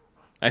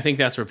 I think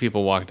that's where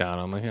people walked out.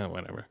 I'm like, yeah,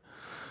 whatever.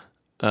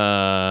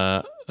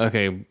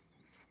 Okay,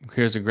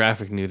 here's a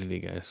graphic nudity,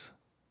 guys.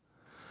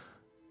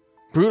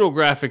 Brutal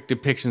graphic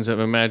depictions of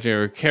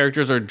imaginary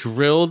characters are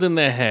drilled in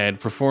the head,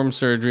 perform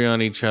surgery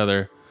on each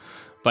other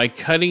by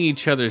cutting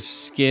each other's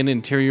skin,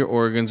 interior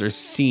organs are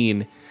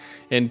seen,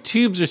 and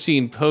tubes are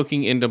seen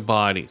poking into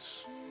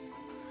bodies.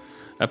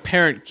 A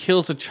parent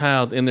kills a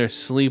child in their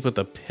sleep with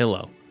a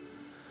pillow.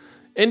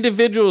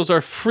 Individuals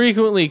are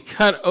frequently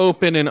cut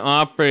open and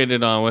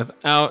operated on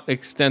without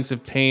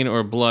extensive pain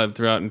or blood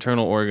throughout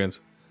internal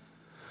organs.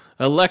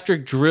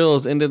 Electric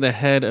drills into the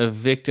head of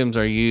victims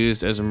are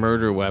used as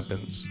murder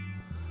weapons.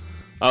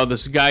 Oh,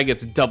 this guy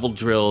gets double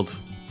drilled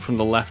from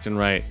the left and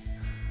right.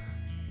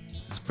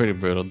 It's pretty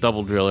brutal.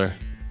 Double driller.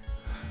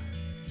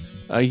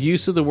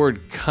 Use of the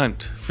word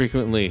cunt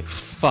frequently.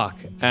 Fuck,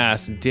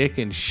 ass, dick,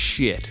 and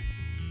shit.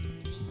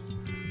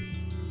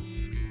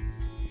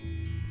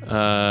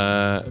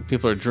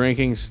 People are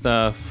drinking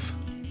stuff.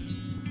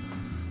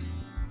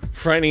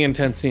 Frightening,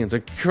 intense scenes. A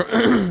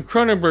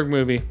Cronenberg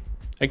movie.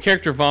 A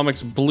character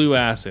vomits blue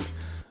acid.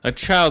 A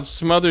child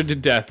smothered to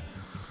death.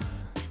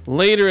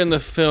 Later in the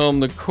film,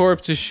 the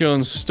corpse is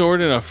shown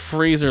stored in a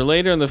freezer.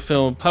 Later in the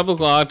film,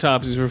 public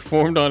autopsies were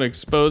performed on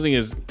exposing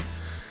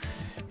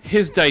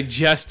his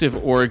digestive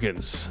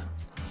organs.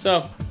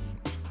 So,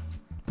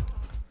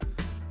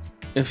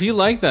 if you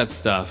like that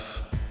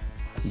stuff,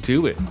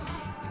 do it.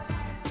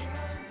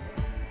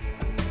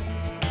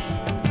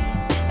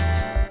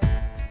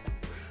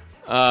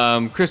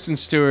 Kristen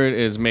Stewart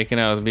is making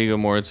out with Viggo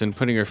Mortensen,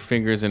 putting her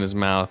fingers in his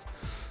mouth.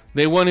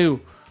 They want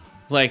to,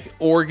 like,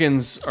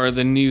 organs are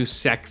the new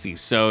sexy,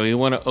 so they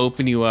want to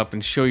open you up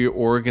and show your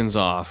organs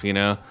off, you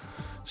know?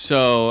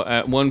 So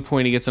at one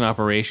point he gets an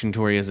operation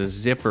to where he has a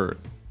zipper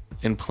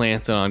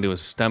implanted onto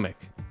his stomach.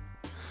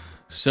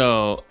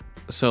 So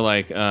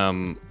like,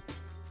 not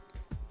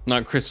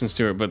Kristen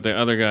Stewart, but the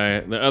other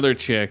guy, the other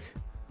chick,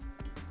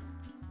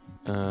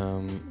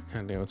 God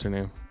damn, what's her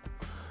name?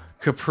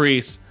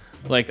 Caprice.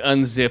 Like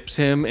unzips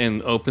him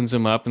and opens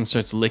him up and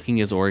starts licking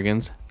his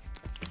organs.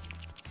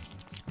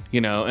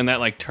 You know, and that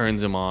like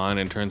turns him on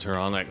and turns her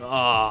on, like,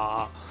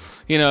 ah.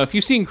 You know, if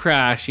you've seen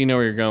Crash, you know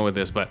where you're going with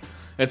this, but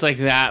it's like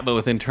that, but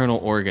with internal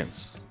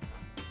organs.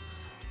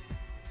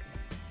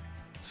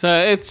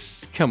 So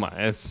it's, come on,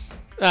 it's,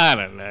 I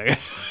don't know.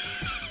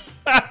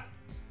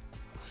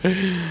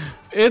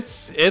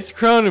 It's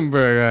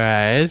Cronenberg,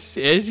 alright. It's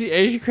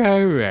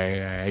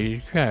Cronenberg, alright.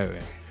 It's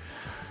Cronenberg.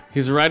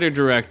 He's a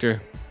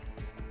writer-director.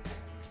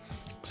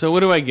 So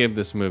what do I give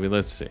this movie?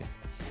 Let's see.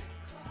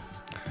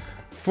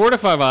 4 to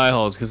 5 eye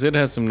holes, because it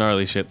has some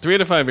gnarly shit. 3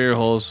 to 5 ear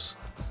holes.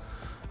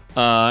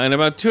 And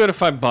about 2 out of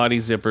 5 body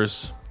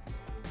zippers.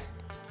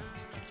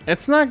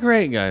 It's not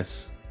great,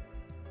 guys.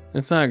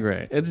 It's not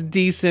great. It's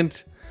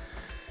decent.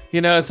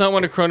 You know, it's not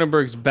one of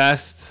Cronenberg's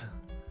best.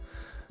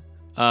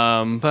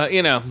 But,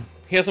 you know,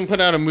 he hasn't put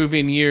out a movie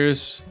in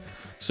years.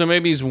 So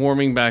maybe he's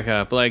warming back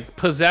up. Like,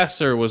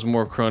 Possessor was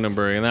more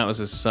Cronenberg, and that was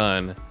his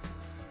son.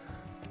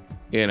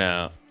 You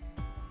know.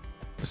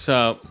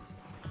 So,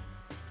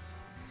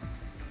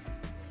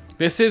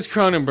 this is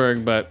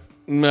Cronenberg, but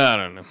I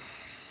don't know.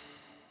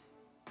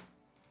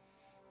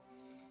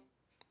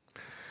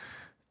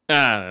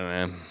 I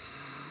don't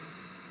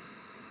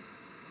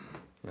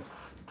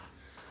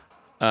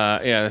know.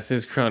 Yeah, this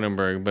is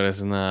Cronenberg, but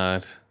it's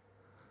not.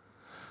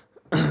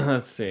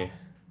 Let's see.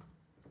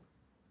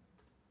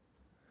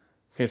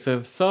 Okay, so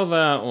I saw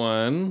that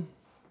one.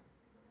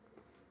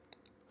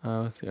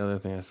 What's the other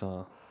thing I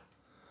saw?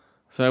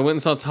 So I went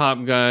and saw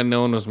Top Gun.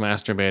 No one was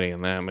masturbating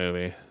in that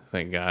movie,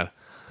 thank God.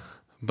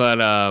 But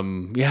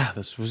yeah,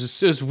 this was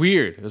just, it was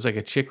weird. It was like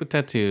a chick with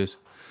tattoos.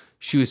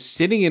 She was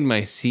sitting in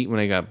my seat when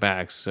I got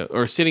back,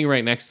 or sitting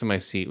right next to my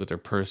seat with her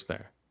purse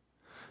there.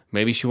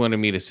 Maybe she wanted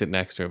me to sit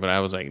next to her, but I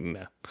was like,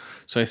 no.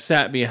 So I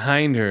sat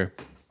behind her,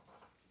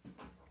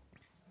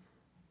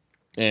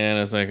 and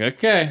I was like,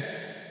 okay.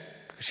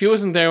 She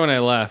wasn't there when I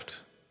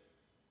left.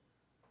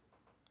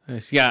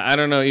 Yeah, I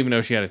don't know even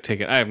though she had a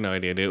ticket. I have no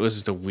idea, dude. It was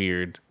just a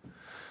weird,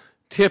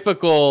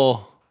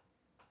 typical,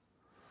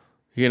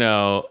 you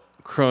know,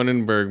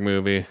 Cronenberg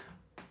movie.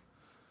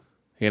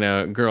 You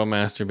know, girl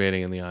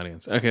masturbating in the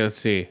audience. Okay, let's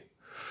see.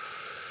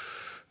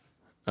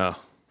 Oh.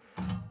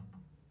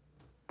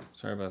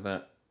 Sorry about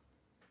that.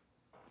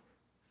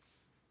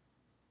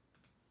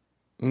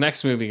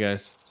 Next movie,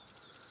 guys.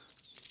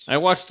 I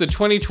watched the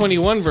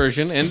 2021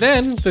 version and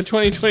then the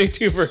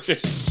 2022 version.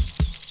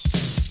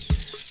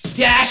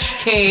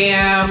 Dash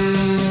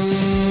Cam.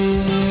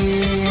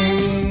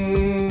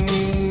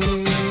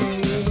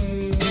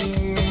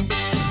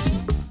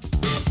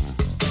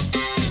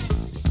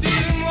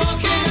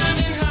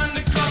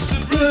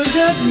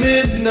 At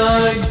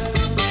midnight.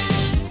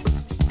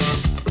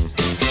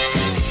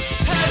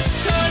 Heads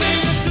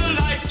turning as the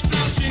lights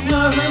flashing.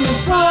 Nothing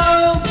was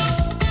wild.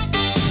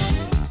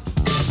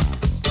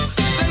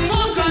 Then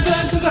one Go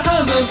back to the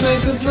hammer,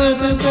 take the thread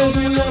and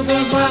holding on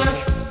her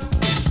back.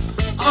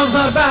 On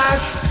her back.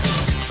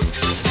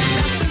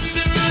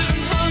 sister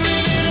rhythm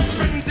humming in a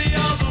frenzy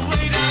all the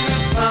way down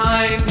her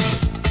Fine.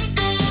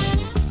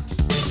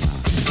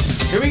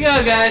 Here we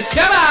go, guys.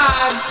 Come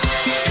on.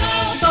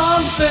 It's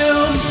on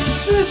film.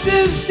 This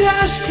is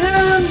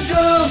Dashcam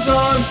Girls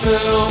on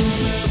Film.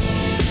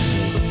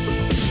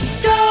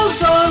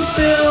 Girls on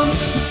Film.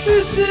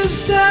 This is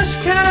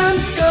Dashcam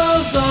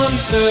Girls on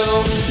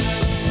Film.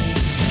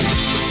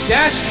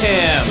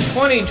 Dashcam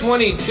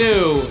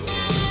 2022.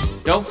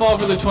 Don't fall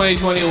for the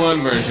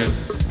 2021 version.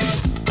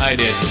 I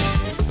did.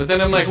 But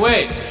then I'm like,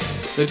 wait,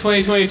 the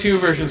 2022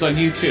 version's on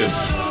YouTube.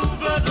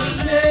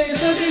 Hey,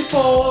 as he's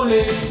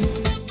falling.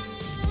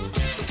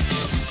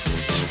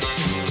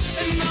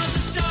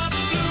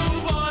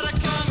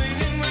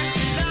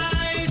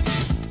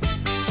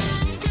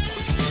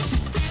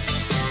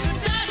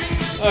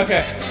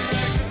 Okay.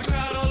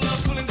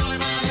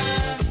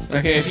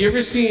 Okay, have you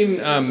ever seen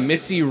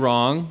Missy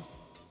Wrong?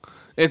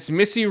 It's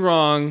Missy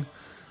Wrong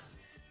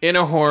in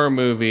a horror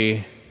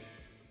movie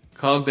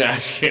called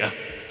Dashcam.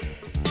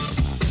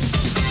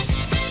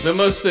 The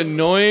most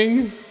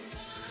annoying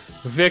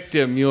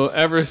victim you'll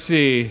ever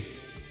see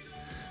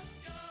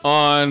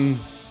in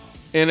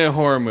a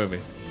horror movie.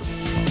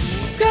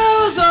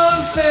 Goes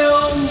on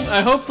film.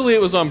 Hopefully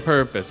it was on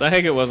purpose. I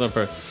think it was on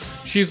purpose.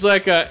 She's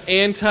like a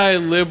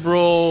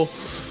anti-liberal,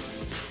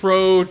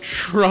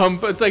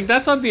 pro-Trump. It's like,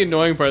 that's not the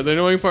annoying part. The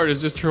annoying part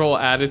is just her whole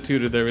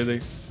attitude with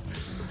everything.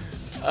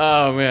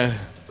 Oh, man.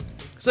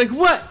 It's like,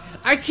 what?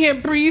 I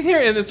can't breathe here?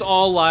 And it's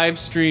all live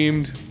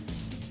streamed.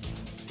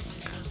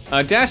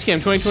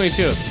 Dashcam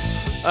 2022.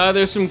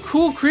 There's some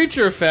cool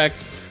creature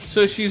effects.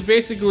 So she's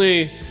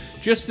basically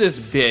just this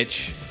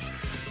bitch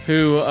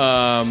who,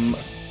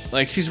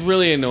 like, she's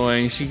really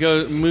annoying. She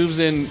moves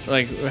in,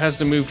 like, has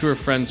to move to her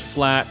friend's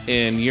flat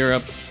in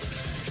Europe.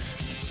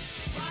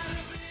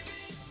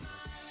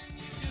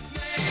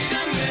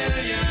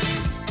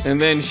 And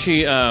then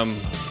she,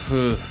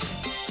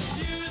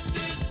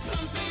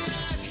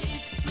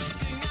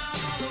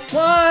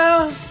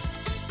 well,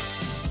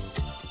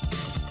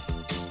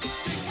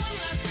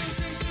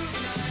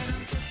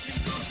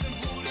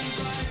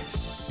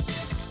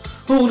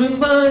 holding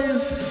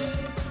vines.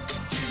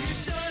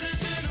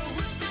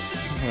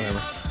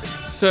 Whatever.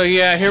 So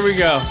yeah, here we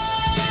go.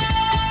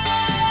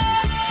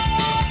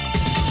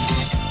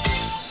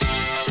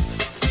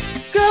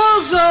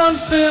 Girls on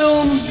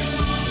film.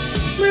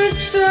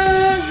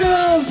 Mixtape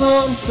girls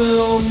on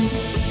film.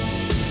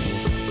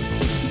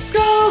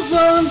 Girls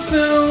on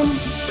film.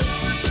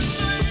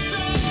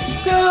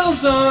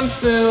 Girls on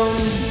film.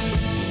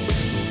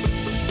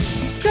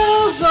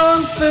 Girls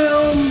on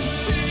film.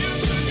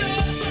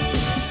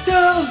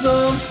 Girls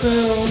on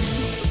film.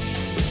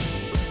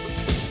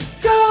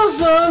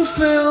 Girls on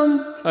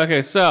film.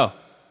 Okay, so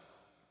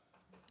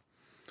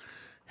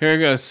here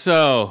we go.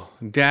 So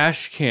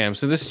Dashcam.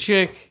 So this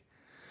chick,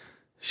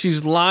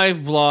 she's live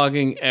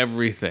blogging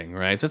everything,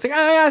 right? So it's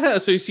like,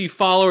 so you see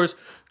followers,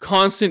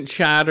 constant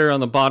chatter on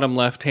the bottom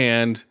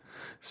left-hand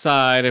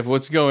side of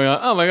what's going on.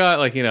 Oh my God,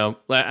 like, you know,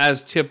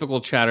 as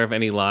typical chatter of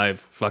any live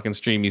fucking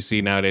stream you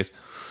see nowadays.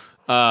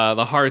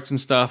 The hearts and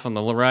stuff on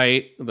the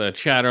right, the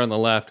chatter on the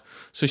left.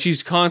 So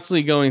she's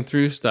constantly going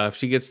through stuff.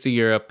 She gets to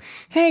Europe.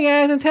 Hey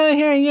guys, I'm Taylor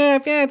here in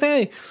Europe. Yeah,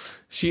 Taylor.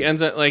 She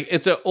ends up, like,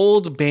 it's an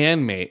old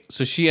bandmate.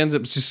 So she ends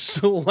up just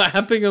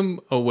slapping him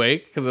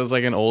awake because it's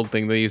like an old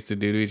thing they used to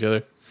do to each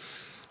other.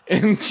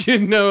 And she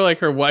didn't know, like,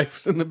 her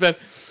wife's in the bed.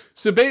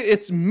 So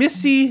it's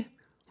Missy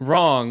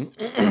Wrong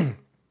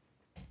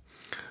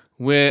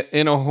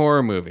in a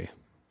horror movie.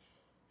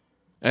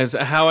 As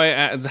how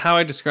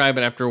I describe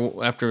it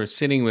after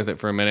sitting with it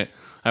for a minute.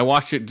 I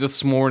watched it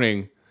this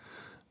morning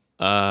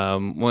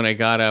when I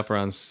got up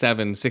around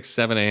 7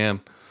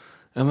 a.m.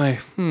 I'm like,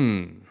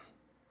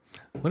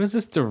 what does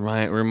this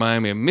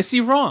remind me of? Missy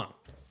Wrong.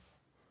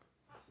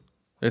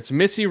 It's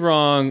Missy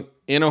Wrong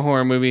in a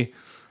horror movie.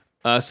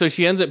 So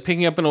she ends up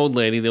picking up an old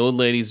lady. The old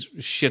lady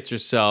shits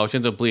herself. She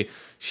ends up bleeding.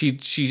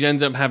 She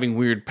ends up having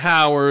weird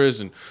powers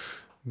and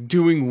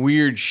doing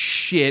weird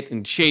shit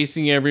and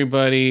chasing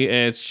everybody.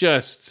 And it's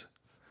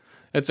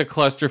a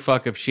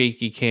clusterfuck of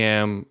shaky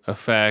cam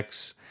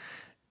effects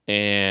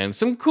and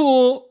some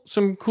cool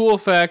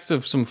effects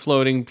of some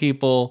floating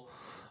people,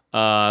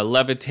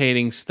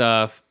 levitating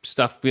stuff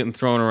getting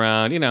thrown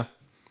around. You know,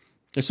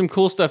 there's some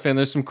cool stuff in.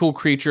 There's some cool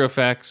creature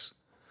effects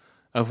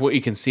of what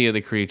you can see of the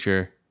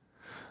creature.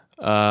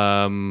 What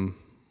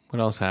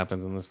else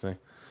happens in this thing?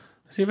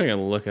 See if I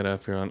can look it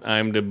up here on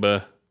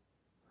IMDb.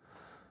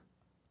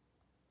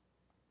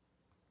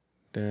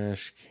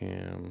 Dash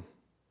cam.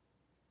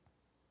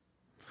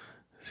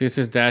 See, it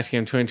says dash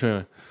cam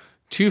 2021.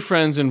 Two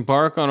friends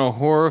embark on a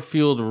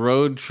horror-fueled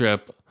road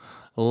trip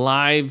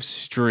live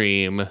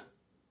stream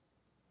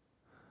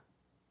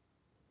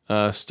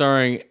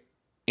starring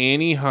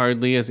Annie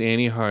Hardley as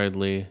Annie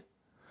Hardley.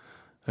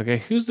 Okay,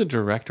 who's the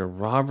director?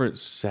 Robert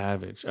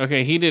Savage.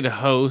 Okay, he did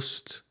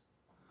Host.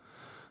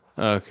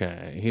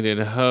 Okay, he did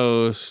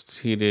Host.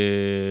 He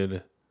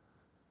did...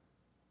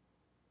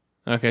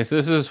 Okay, so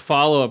this is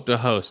follow-up to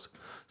Host.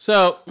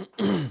 So...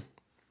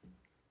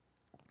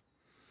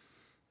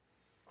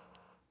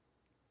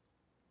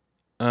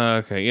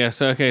 Okay,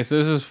 yes, okay, so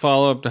this is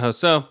follow-up to Host.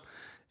 So,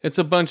 it's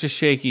a bunch of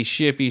shaky,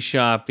 shippy,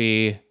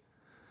 shoppy.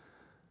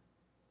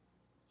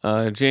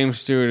 James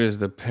Stewart is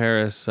the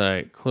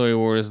parasite. Chloe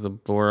Ward is the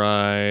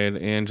bride.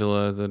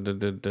 Angela,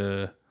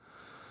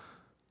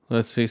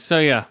 Let's see, so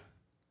yeah.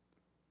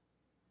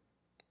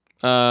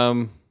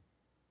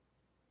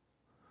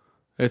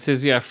 It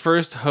says, yeah,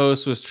 first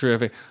Host was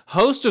terrific.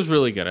 Host was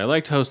really good. I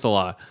liked Host a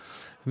lot.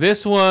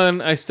 This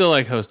one, I still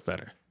like Host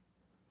better.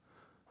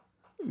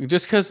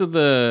 Just because of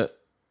the...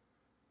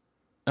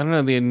 I don't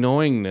know, the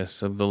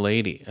annoyingness of the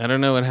lady. I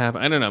don't know what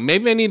happened. I don't know.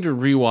 Maybe I need to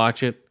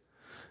rewatch it.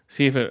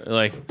 See if it,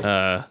 like,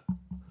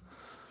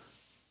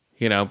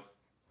 you know,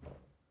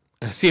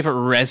 see if it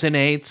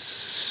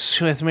resonates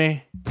with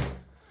me.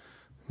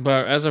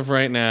 But as of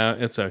right now,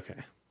 it's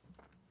okay.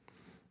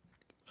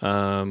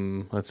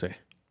 Let's see.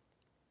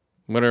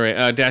 What are we?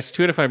 Dash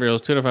 2 out of 5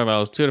 girls, 2 out of 5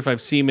 owls, 2 out of 5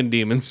 semen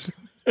demons.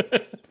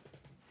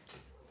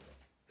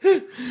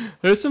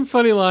 There's some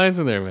funny lines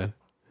in there, man.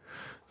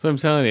 So I'm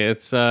telling you,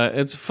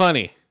 it's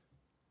funny.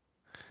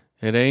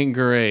 It ain't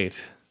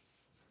great.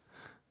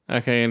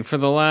 Okay, and for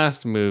the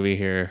last movie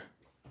here.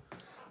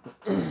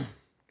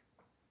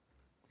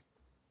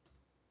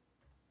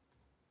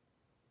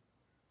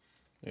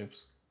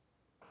 Oops.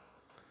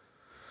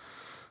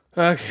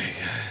 Okay,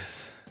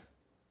 guys.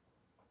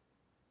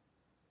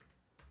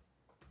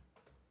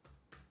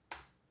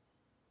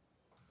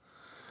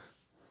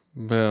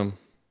 Boom.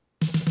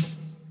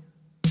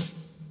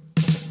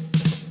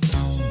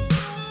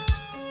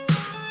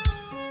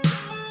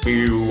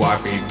 Pew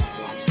whopping.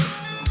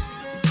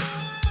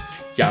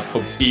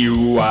 Yappa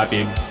pew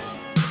whopping.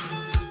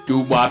 Do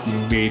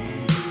whopping me.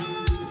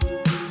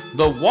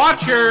 The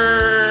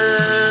Watcher!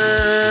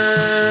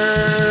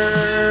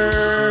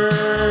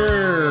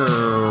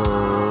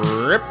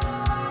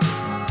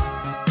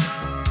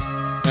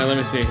 Now let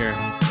me see here.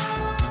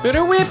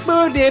 Better whip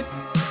dip.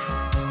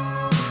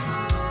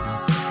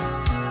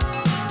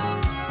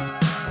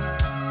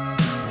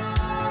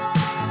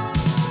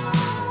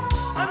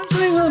 I'm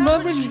playing an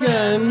average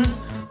gun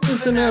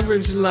with an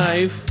average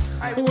life.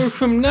 I work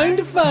from 9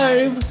 to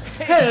 5.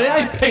 Hey,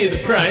 I pay the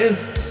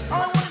price.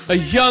 A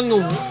young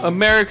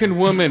American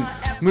woman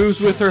moves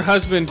with her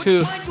husband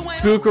to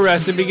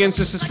Bucharest and begins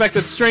to suspect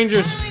that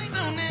strangers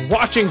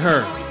watching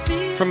her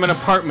from an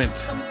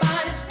apartment.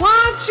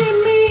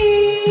 Watching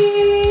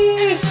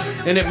me!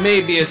 And it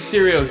may be a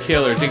serial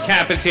killer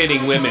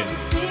decapitating women.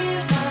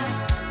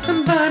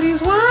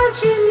 Somebody's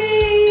watching me!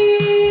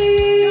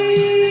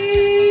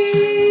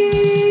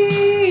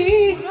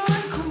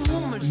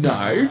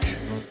 Night.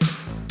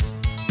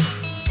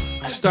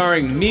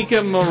 Starring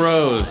Mika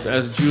Morose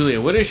as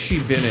Julia. What has she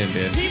been in,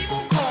 dude?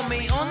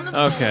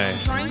 Okay,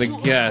 The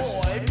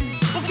Guest.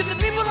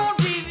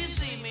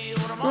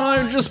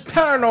 I'm just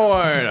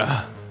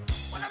paranoid.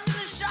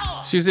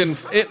 She's in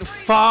It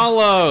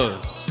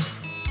Follows.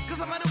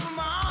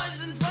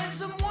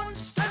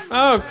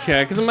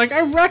 Okay, because I'm like,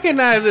 I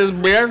recognize this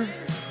bear.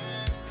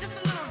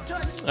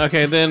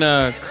 Okay,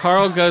 then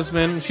Carl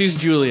Guzman. She's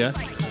Julia.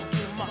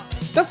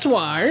 That's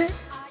why.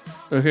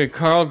 Okay,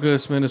 Carl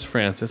Guzman is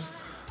Francis.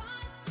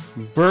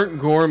 Burt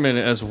Gorman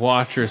as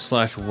Watcher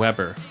 /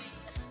 Weber.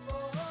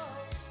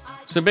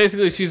 So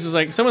basically, she's just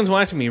like, someone's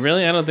watching me.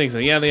 Really? I don't think so.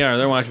 Yeah, they are.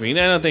 They're watching me.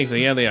 I don't think so.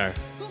 Yeah, they are.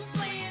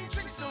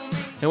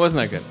 It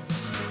wasn't that good.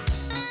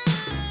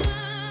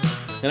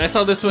 And I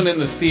saw this one in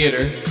the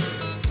theater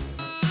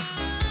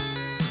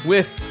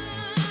with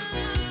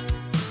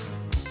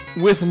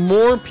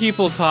more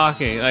people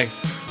talking. Like,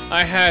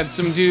 I had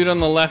some dude on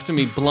the left of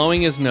me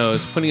blowing his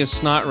nose, putting his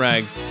snot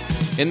rags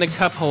in the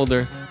cup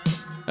holder.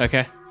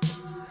 Okay.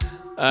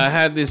 I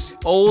had this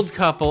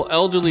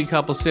elderly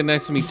couple sitting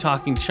next to me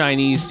talking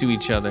Chinese to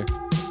each other.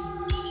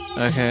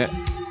 Okay.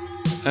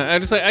 I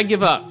just like, I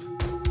give up.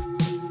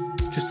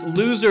 Just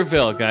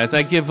Loserville, guys.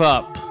 I give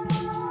up.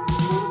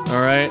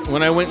 Alright?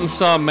 When I went and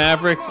saw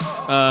Maverick,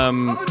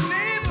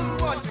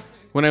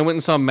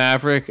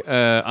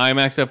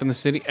 IMAX up in the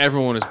city,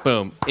 everyone was,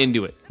 boom,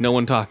 into it. No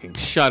one talking.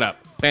 Shut up.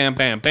 Bam,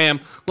 bam, bam.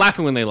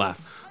 Laughing when they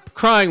laugh.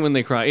 Crying when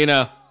they cry. You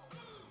know.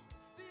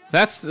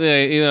 That's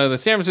the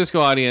San Francisco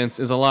audience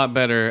is a lot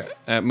better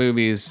at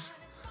movies,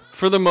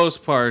 for the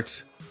most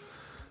part,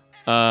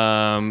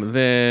 than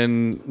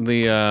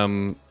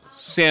the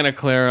Santa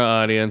Clara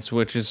audience,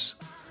 which is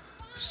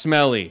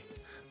smelly,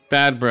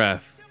 bad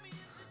breath,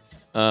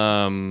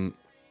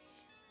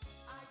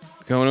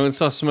 Going and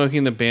saw Smokey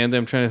and the Bandit.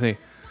 I'm trying to think.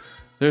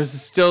 There's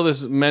still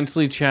this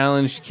mentally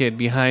challenged kid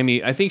behind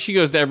me. I think she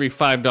goes to every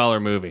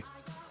 $5 movie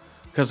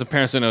because the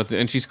parents don't know what to,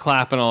 and she's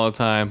clapping all the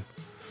time.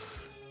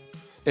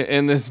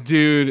 And this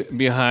dude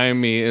behind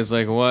me is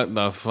like, what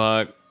the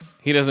fuck?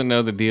 He doesn't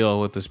know the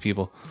deal with these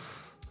people.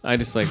 I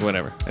just like,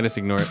 whatever. I just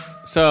ignore it.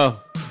 So,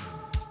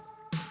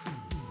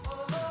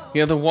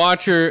 yeah, The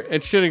Watcher,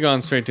 it should have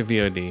gone straight to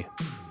VOD.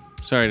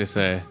 Sorry to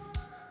say.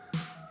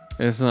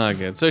 It's not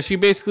good. So she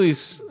basically,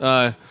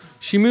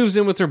 she moves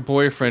in with her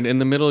boyfriend in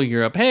the middle of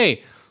Europe.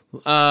 Hey,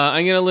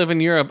 I'm going to live in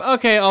Europe.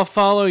 Okay, I'll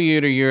follow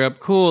you to Europe.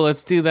 Cool,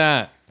 let's do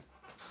that.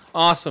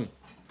 Awesome.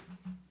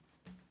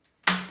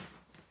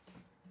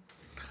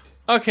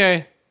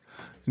 Okay,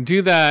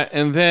 do that.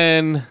 And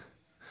then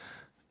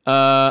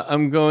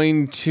I'm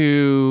going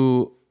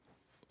to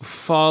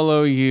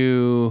follow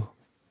you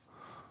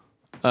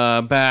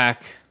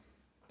back.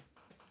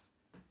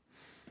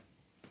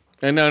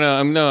 And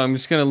I'm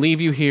just going to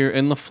leave you here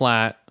in the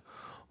flat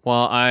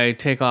while I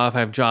take off, I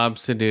have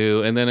jobs to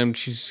do, and then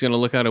she's gonna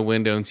look out a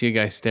window and see a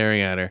guy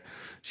staring at her.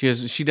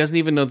 She doesn't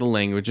even know the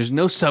language. There's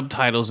no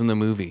subtitles in the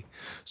movie,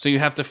 so you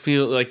have to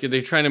feel like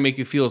they're trying to make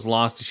you feel as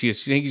lost as she is.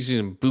 She thinks she's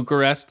in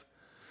Bucharest.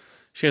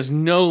 She has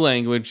no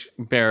language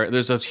barrier.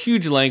 There's a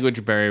huge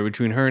language barrier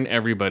between her and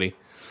everybody.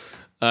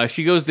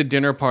 She goes to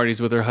dinner parties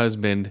with her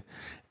husband,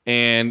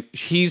 and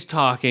he's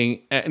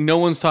talking. No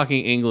one's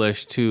talking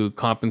English to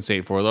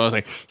compensate for it. They're always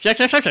like, and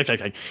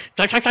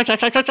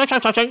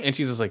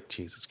she's just like,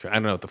 Jesus Christ, I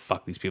don't know what the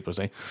fuck these people are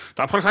saying.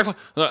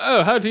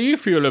 Oh, how do you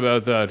feel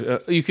about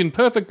that?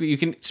 You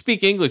can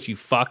speak English, you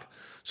fuck.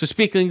 So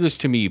speak English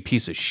to me, you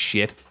piece of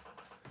shit.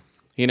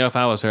 You know, if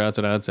I was her, that's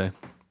what I would say.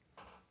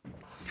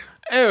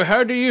 Oh,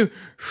 how do you?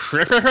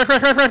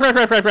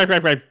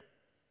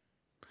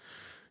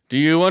 Do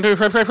you want to?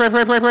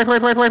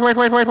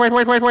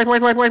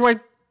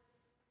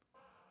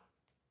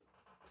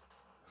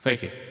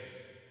 Thank you.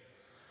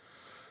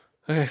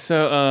 Okay,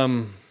 so I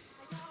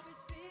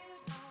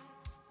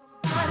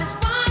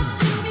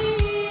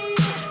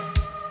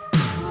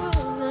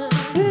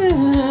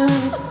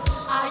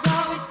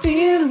always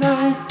feel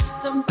like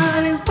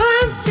somebody's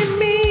watching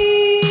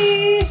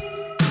me.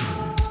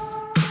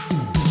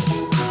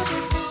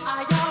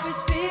 I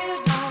always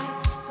feel like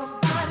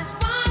somebody's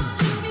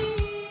watching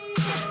me.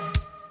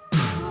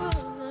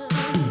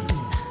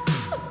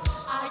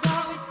 I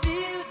always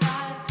feel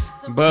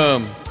like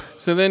boom.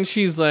 So then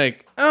she's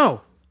like,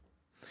 oh,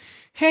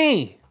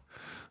 hey,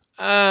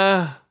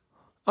 I'll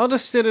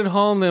just sit at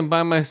home then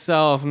by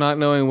myself, not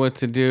knowing what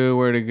to do,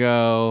 where to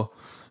go,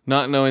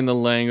 not knowing the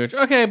language.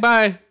 Okay,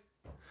 bye.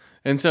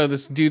 And so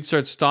this dude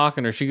starts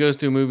stalking her. She goes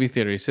to a movie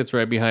theater. He sits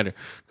right behind her.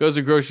 Goes to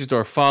a grocery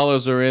store,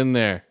 follows her in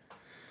there.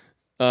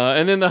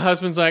 And then the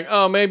husband's like,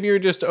 oh, maybe you're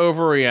just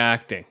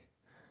overreacting.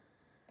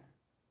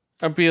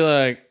 I'd be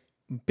like,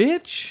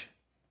 bitch,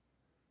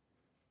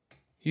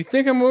 you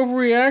think I'm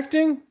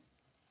overreacting?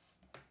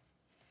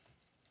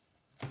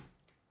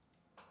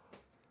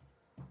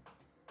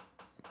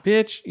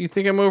 Bitch, you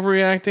think I'm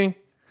overreacting?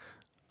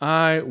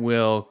 I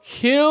will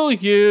kill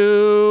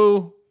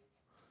you.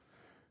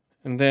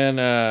 And then,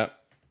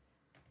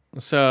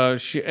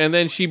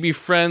 she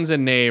befriends a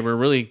neighbor,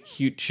 really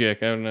cute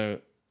chick. I don't know.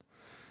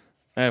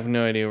 I have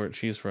no idea where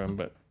she's from,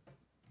 but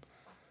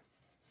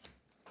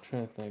I'm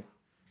trying to think.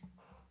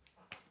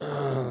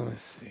 Let's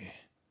see.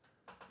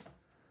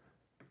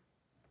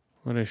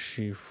 What is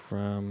she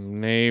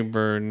from?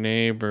 Neighbor.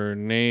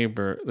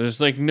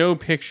 There's like no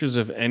pictures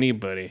of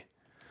anybody.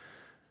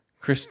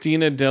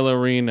 Christina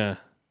Dellarina.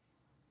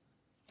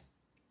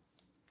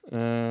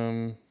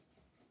 Sorry,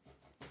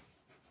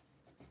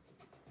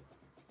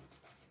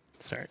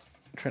 I'm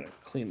trying to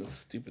clean this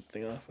stupid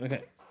thing off.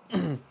 Okay.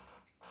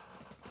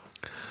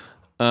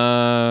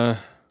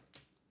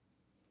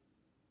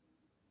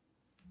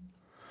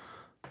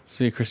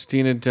 See,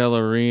 Christina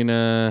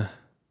Dellarina.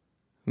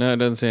 No, it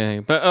doesn't say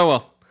anything. But oh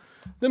well.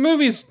 The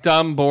movie's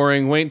dumb,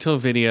 boring. Wait until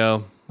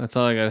video. That's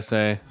all I gotta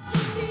say.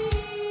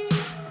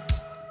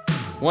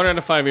 1 out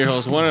of 5 ear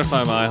holes, 1 out of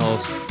 5 eye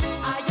holes.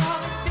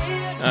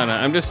 I don't know.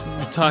 I'm just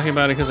talking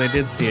about it because I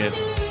did see it.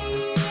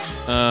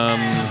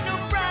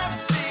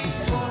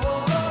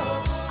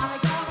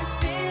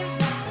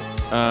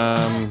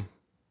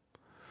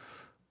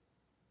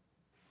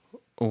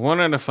 1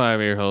 out of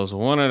 5 ear holes,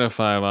 1 out of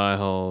 5 eye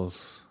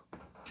holes.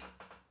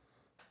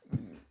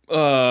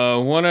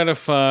 1 out of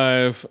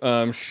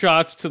 5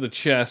 shots to the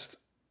chest.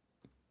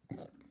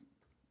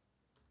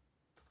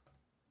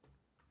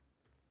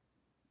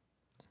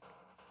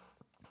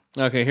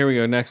 Okay, here we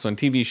go. Next one.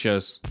 TV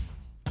shows.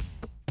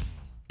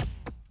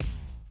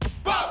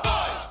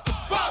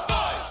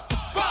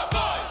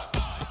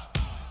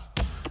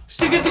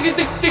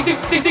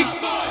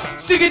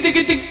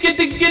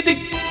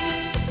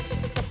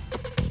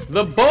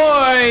 The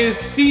Boys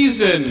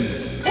Season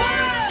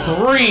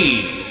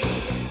 3.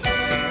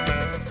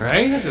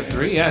 Right? Is it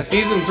 3? Yeah,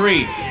 Season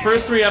 3.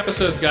 First 3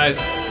 episodes, guys.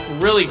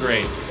 Really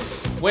great.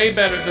 Way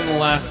better than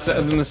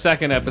the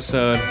second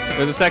episode,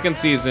 or the second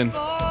season.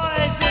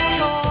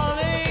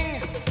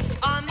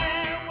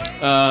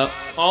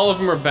 All of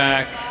them are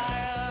back.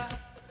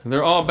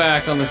 They're all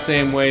back on the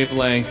same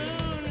wavelength.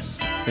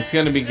 It's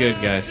gonna be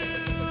good, guys.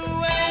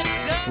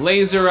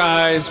 Laser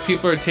Eyes,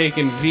 people are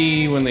taking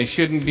V when they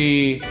shouldn't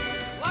be.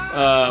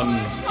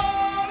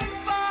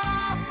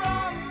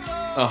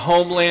 A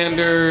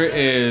Homelander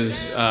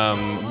is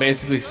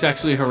basically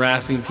sexually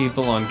harassing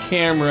people on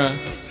camera.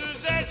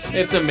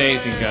 It's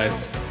amazing,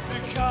 guys.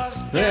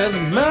 There's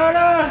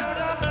murder!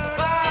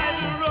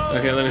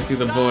 Okay, let me see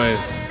the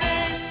boys.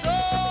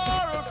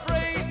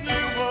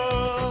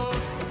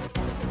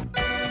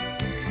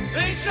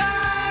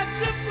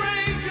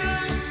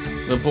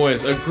 The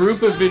boys, a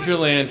group of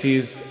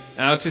vigilantes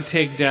out to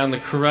take down the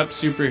corrupt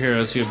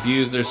superheroes who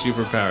abuse their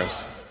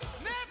superpowers.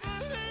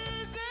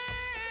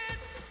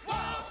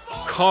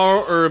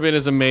 Carl Urban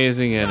is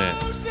amazing in it.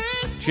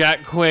 Jack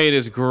Quaid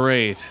is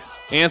great.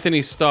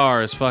 Anthony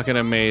Starr is fucking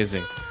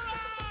amazing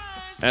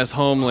as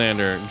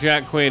Homelander.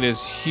 Jack Quaid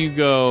as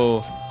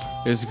Hugo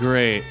is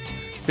great.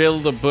 Bill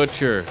the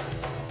Butcher.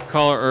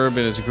 Carl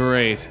Urban is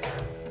great.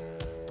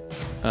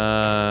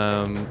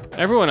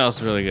 Everyone else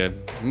is really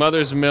good.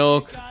 Mother's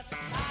Milk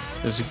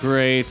is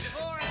great.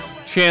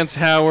 Chance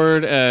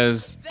Howard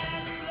as,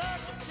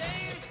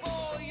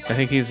 I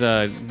think he's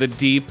the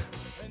Deep.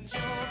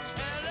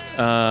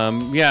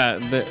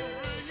 The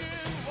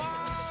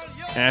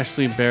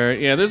Ashley Barrett.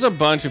 Yeah, there's a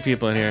bunch of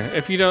people in here.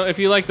 If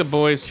you like The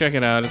Boys, check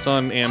it out. It's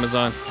on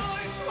Amazon.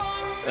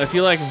 If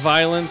you like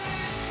violence,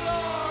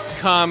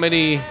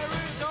 comedy,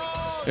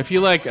 if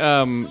you like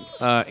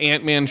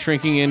Ant-Man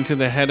shrinking into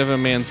the head of a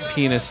man's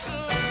penis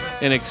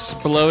and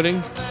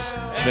exploding,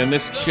 then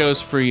this show's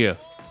for you.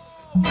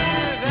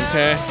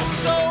 Okay?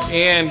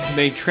 And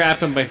they trap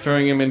him by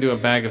throwing him into a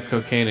bag of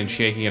cocaine and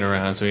shaking it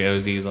around so he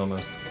ODs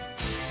almost.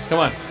 Come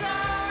on.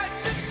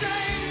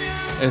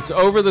 It's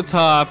over the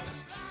top.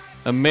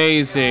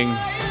 Amazing.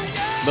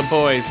 The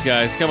Boys,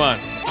 guys. Come on.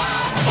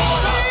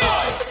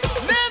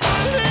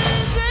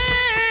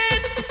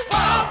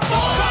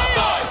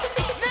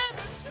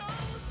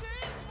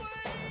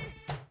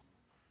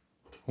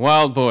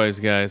 Wild Boys,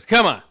 guys.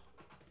 Come on.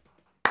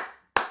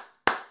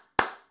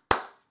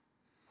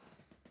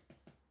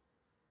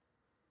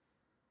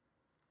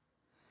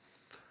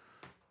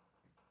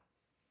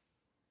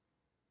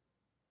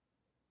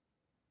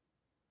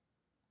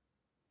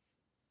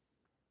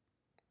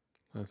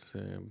 Let's see.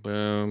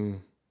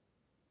 Boom.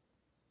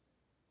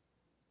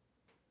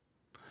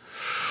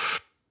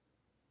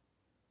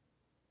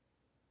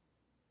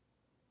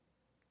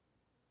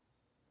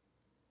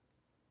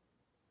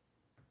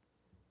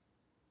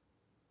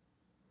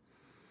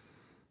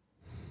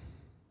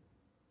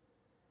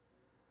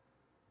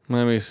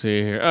 Let me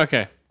see here.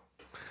 Okay.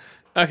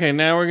 Okay,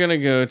 now we're going to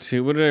go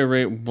to... What did I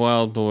rate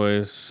Wild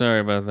Boys?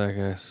 Sorry about that,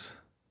 guys.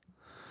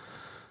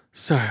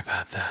 Sorry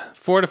about that.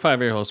 4 to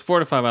 5 ear holes, 4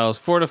 to 5 owls,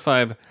 4 to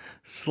 5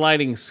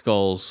 sliding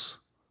skulls.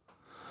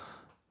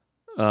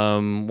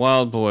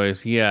 Wild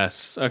Boys,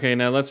 yes. Okay,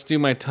 now let's do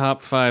my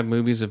top 5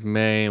 movies of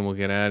May and we'll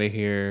get out of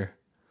here.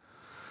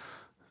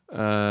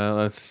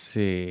 Let's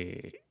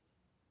see.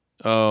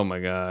 Oh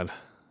my god.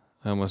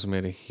 I almost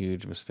made a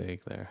huge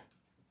mistake there.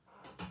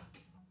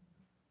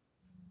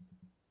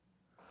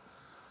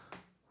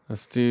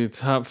 Let's do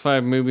top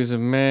 5 movies of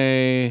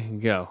May.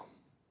 Go.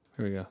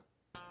 Here we go.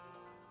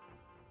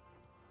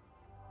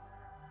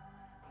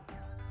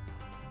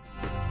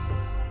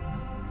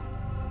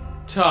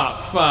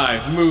 Top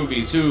 5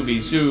 movies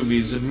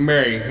of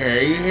May.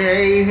 Hey,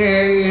 hey, hey,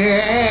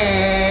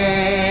 hey.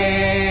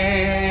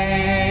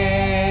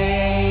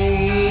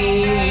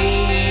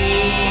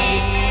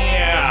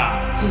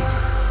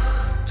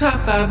 Yeah.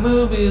 Top 5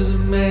 movies of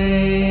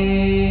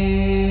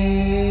May.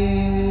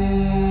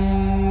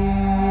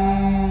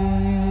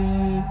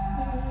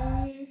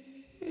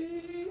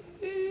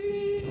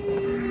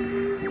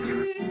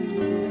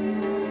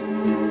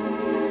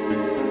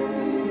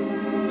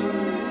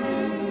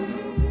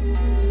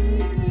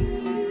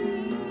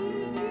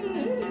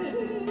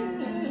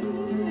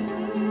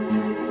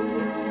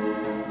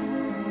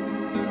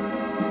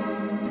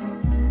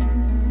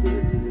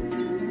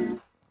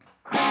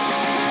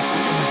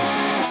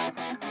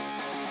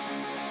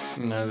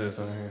 Not this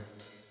one here.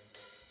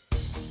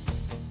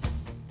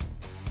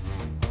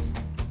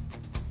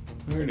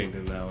 We already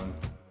did that one.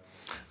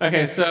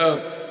 Okay,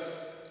 so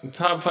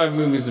top 5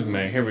 movies of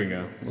May. Here we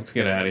go. Let's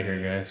get out of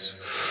here, guys.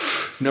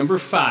 Number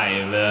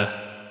 5.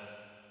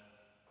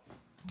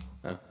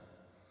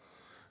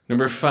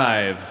 Number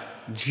 5,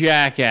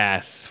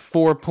 Jackass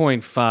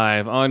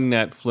 4.5 on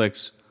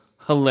Netflix.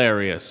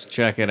 Hilarious.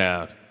 Check it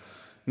out.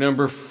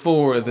 Number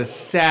 4, The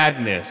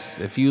Sadness.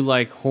 If you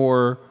like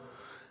horror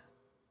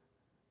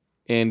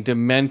and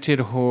demented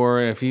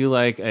horror, if you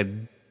like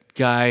a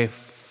guy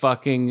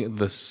fucking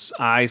the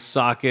eye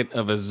socket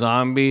of a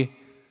zombie,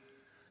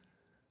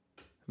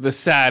 The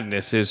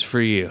Sadness is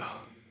for you.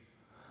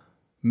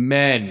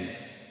 Men.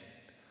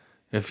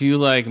 If you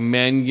like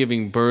men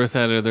giving birth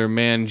out of their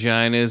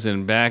manginas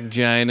and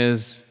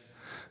backginas,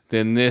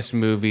 then this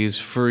movie's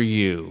for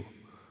you.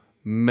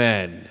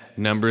 Men.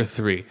 Number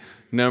 3.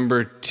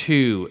 Number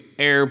 2,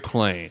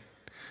 Airplane.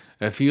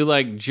 If you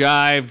like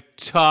jive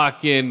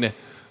talking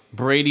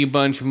Brady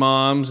Bunch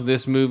moms,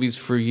 this movie's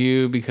for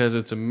you because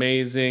it's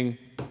amazing.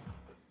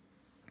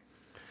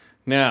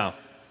 Now,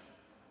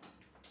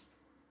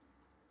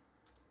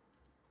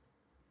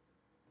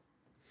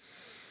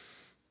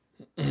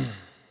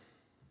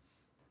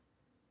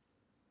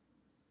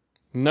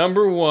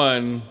 number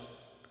one,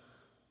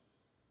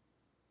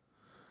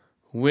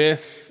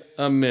 with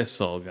a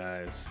missile,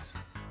 guys.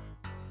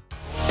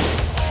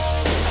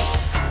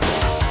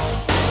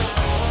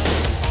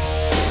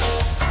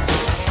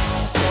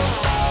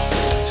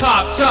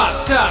 Top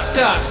gun,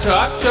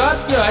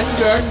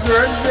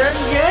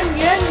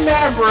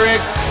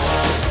 Maverick.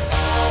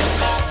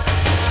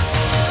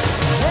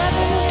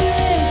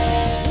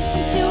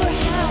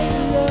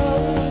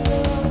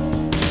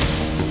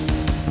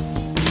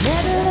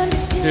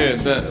 Dude,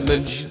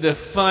 the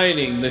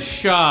fighting, the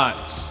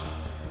shots,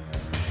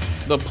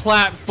 the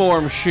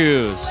platform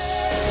shoes.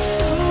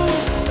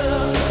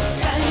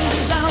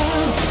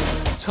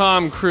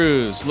 Tom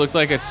Cruise looked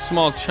like a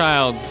small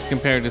child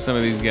compared to some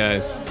of these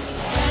guys.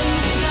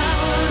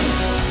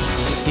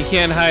 He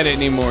can't hide it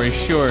anymore, he's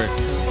short.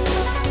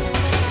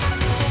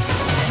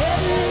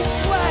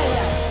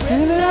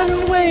 And on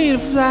the way to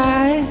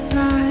fly.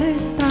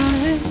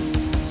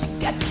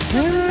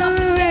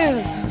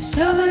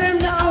 Southern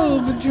to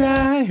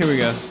overdrive. Here we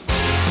go.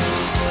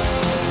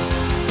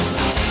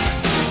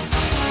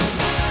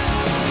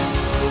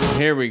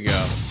 Here we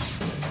go.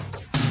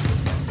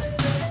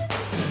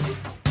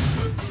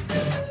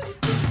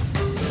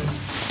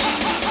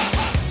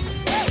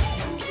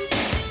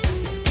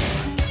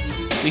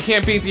 You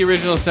can't beat the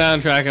original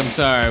soundtrack, I'm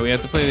sorry. We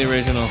have to play the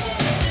original.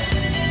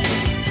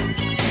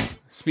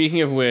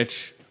 Speaking of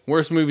which,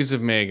 worst movies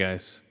of May,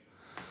 guys.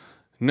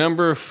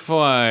 Number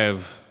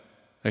 5.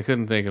 I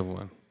couldn't think of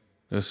one.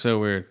 It was so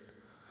weird.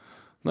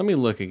 Let me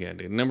look again,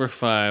 dude. Number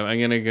 5, I'm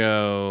going to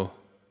go,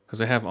 because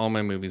I have all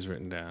my movies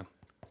written down.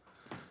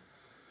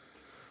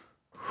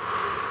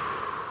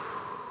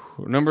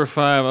 Number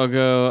 5, I'll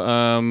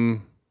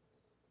go,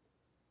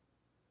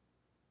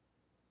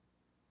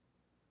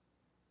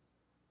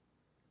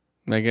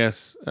 I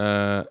guess,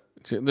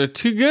 they're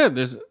too good.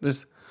 There's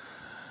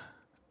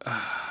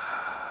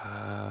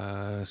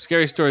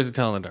Scary Stories to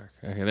Tell in the Dark.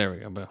 Okay, there we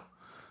go.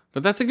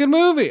 But that's a good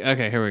movie.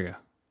 Okay, here we go.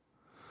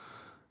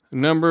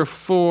 Number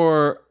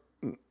 4,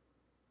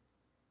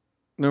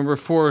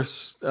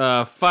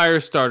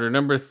 Firestarter.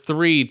 Number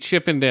 3,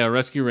 Chippendale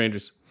Rescue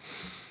Rangers.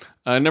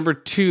 Number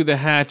 2, The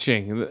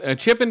Hatching.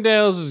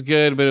 Chippendales is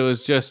good, but it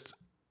was just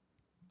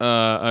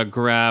a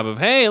grab of,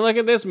 hey, look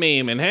at this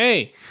meme, and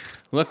hey,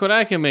 look what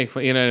I can make.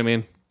 You know what I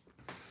mean?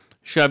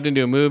 Shoved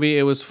into a movie.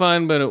 It was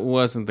fun, but it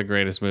wasn't the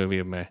greatest movie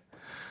of May.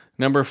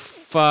 Number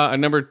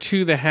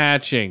 2, The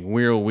Hatching.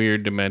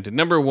 Weird, demented.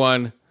 Number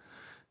 1,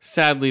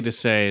 sadly to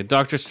say,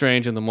 Doctor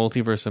Strange and the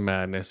Multiverse of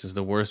Madness is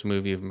the worst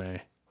movie of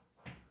May.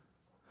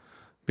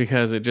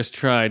 Because it just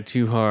tried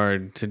too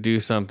hard to do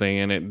something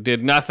and it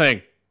did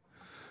nothing.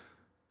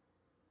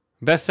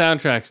 Best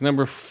soundtracks.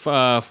 Number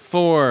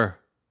 4,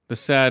 The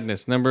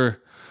Sadness.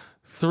 Number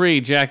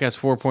 3, Jackass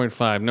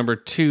 4.5. Number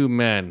 2,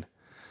 Men.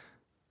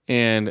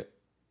 And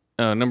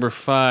number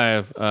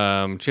 5,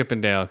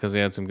 Chippendale, because they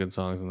had some good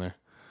songs in there.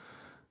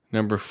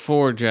 Number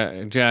 4,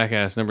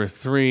 Jackass. Number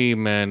 3,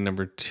 Men.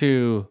 Number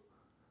 2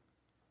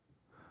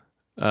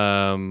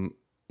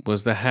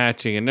 was The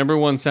Hatching. And number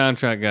 1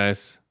 soundtrack,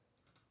 guys.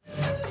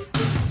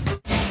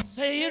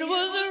 Say it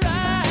was the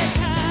right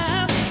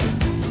time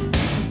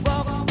to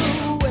walk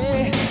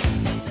away.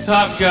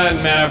 Top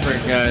Gun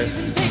Maverick,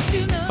 guys.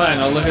 Fine,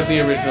 I'll look at the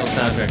original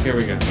soundtrack. Here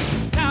we go.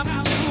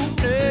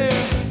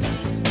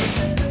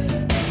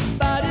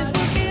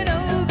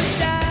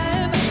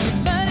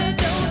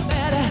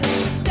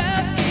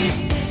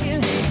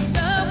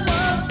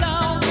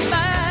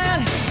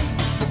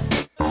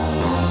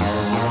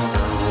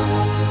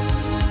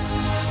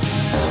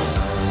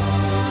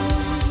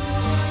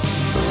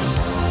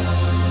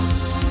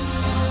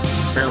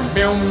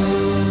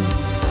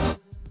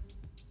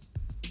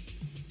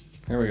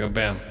 Here we go,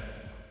 bam.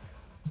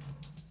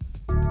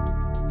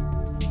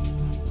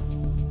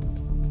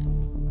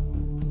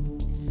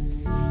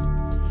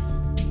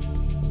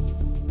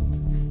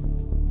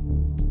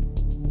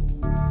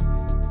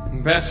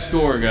 Best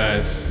score,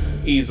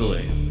 guys.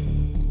 Easily.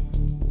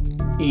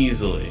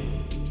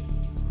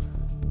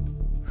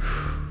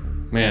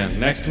 Man,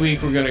 next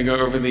week we're gonna go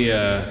over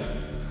the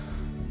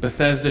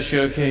Bethesda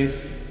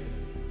showcase,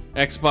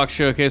 Xbox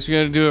showcase.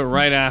 We're gonna do it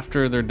right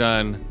after they're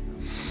done.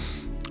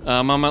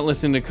 I'm not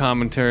listening to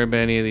commentary by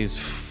any of these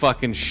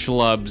fucking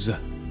schlubs.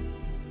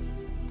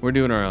 We're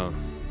doing our own.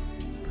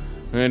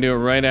 We're gonna do it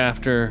right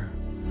after.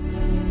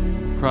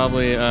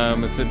 Probably,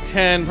 it's at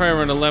 10, probably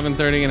around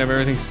 11:30, and I have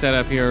everything set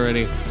up here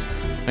already.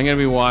 I'm gonna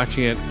be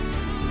watching it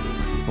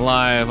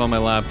live on my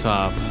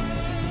laptop.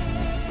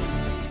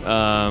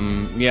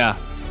 Yeah.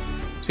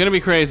 It's gonna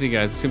be crazy,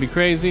 guys. It's gonna be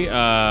crazy.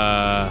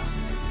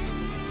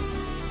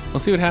 We'll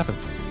see what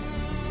happens.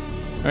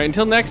 All right,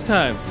 until next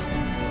time.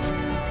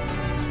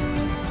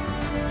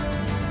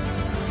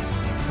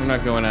 We're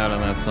not going out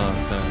on that song,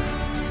 so.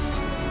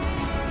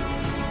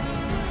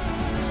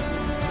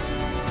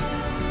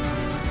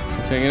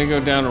 So I'm gonna go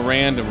down to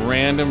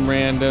random.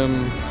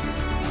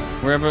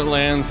 Wherever it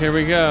lands, here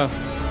we go.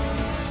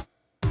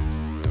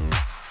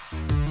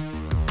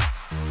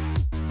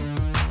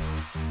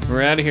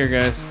 We're out of here,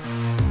 guys.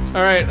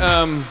 All right,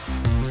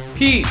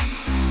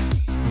 peace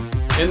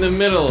in the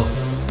Middle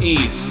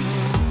East.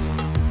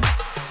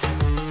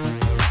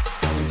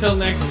 Until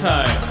next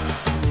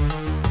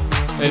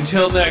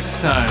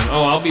time.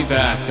 Oh, I'll be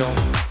back. Don't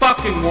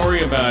fucking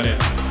worry about it.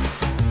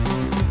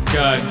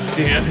 God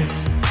damn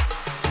it.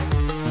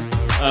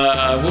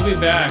 We'll be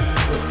back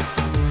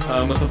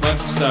with a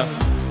bunch of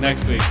stuff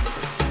next week.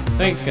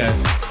 Thanks,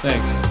 guys.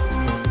 Thanks.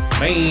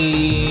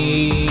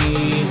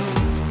 Bye.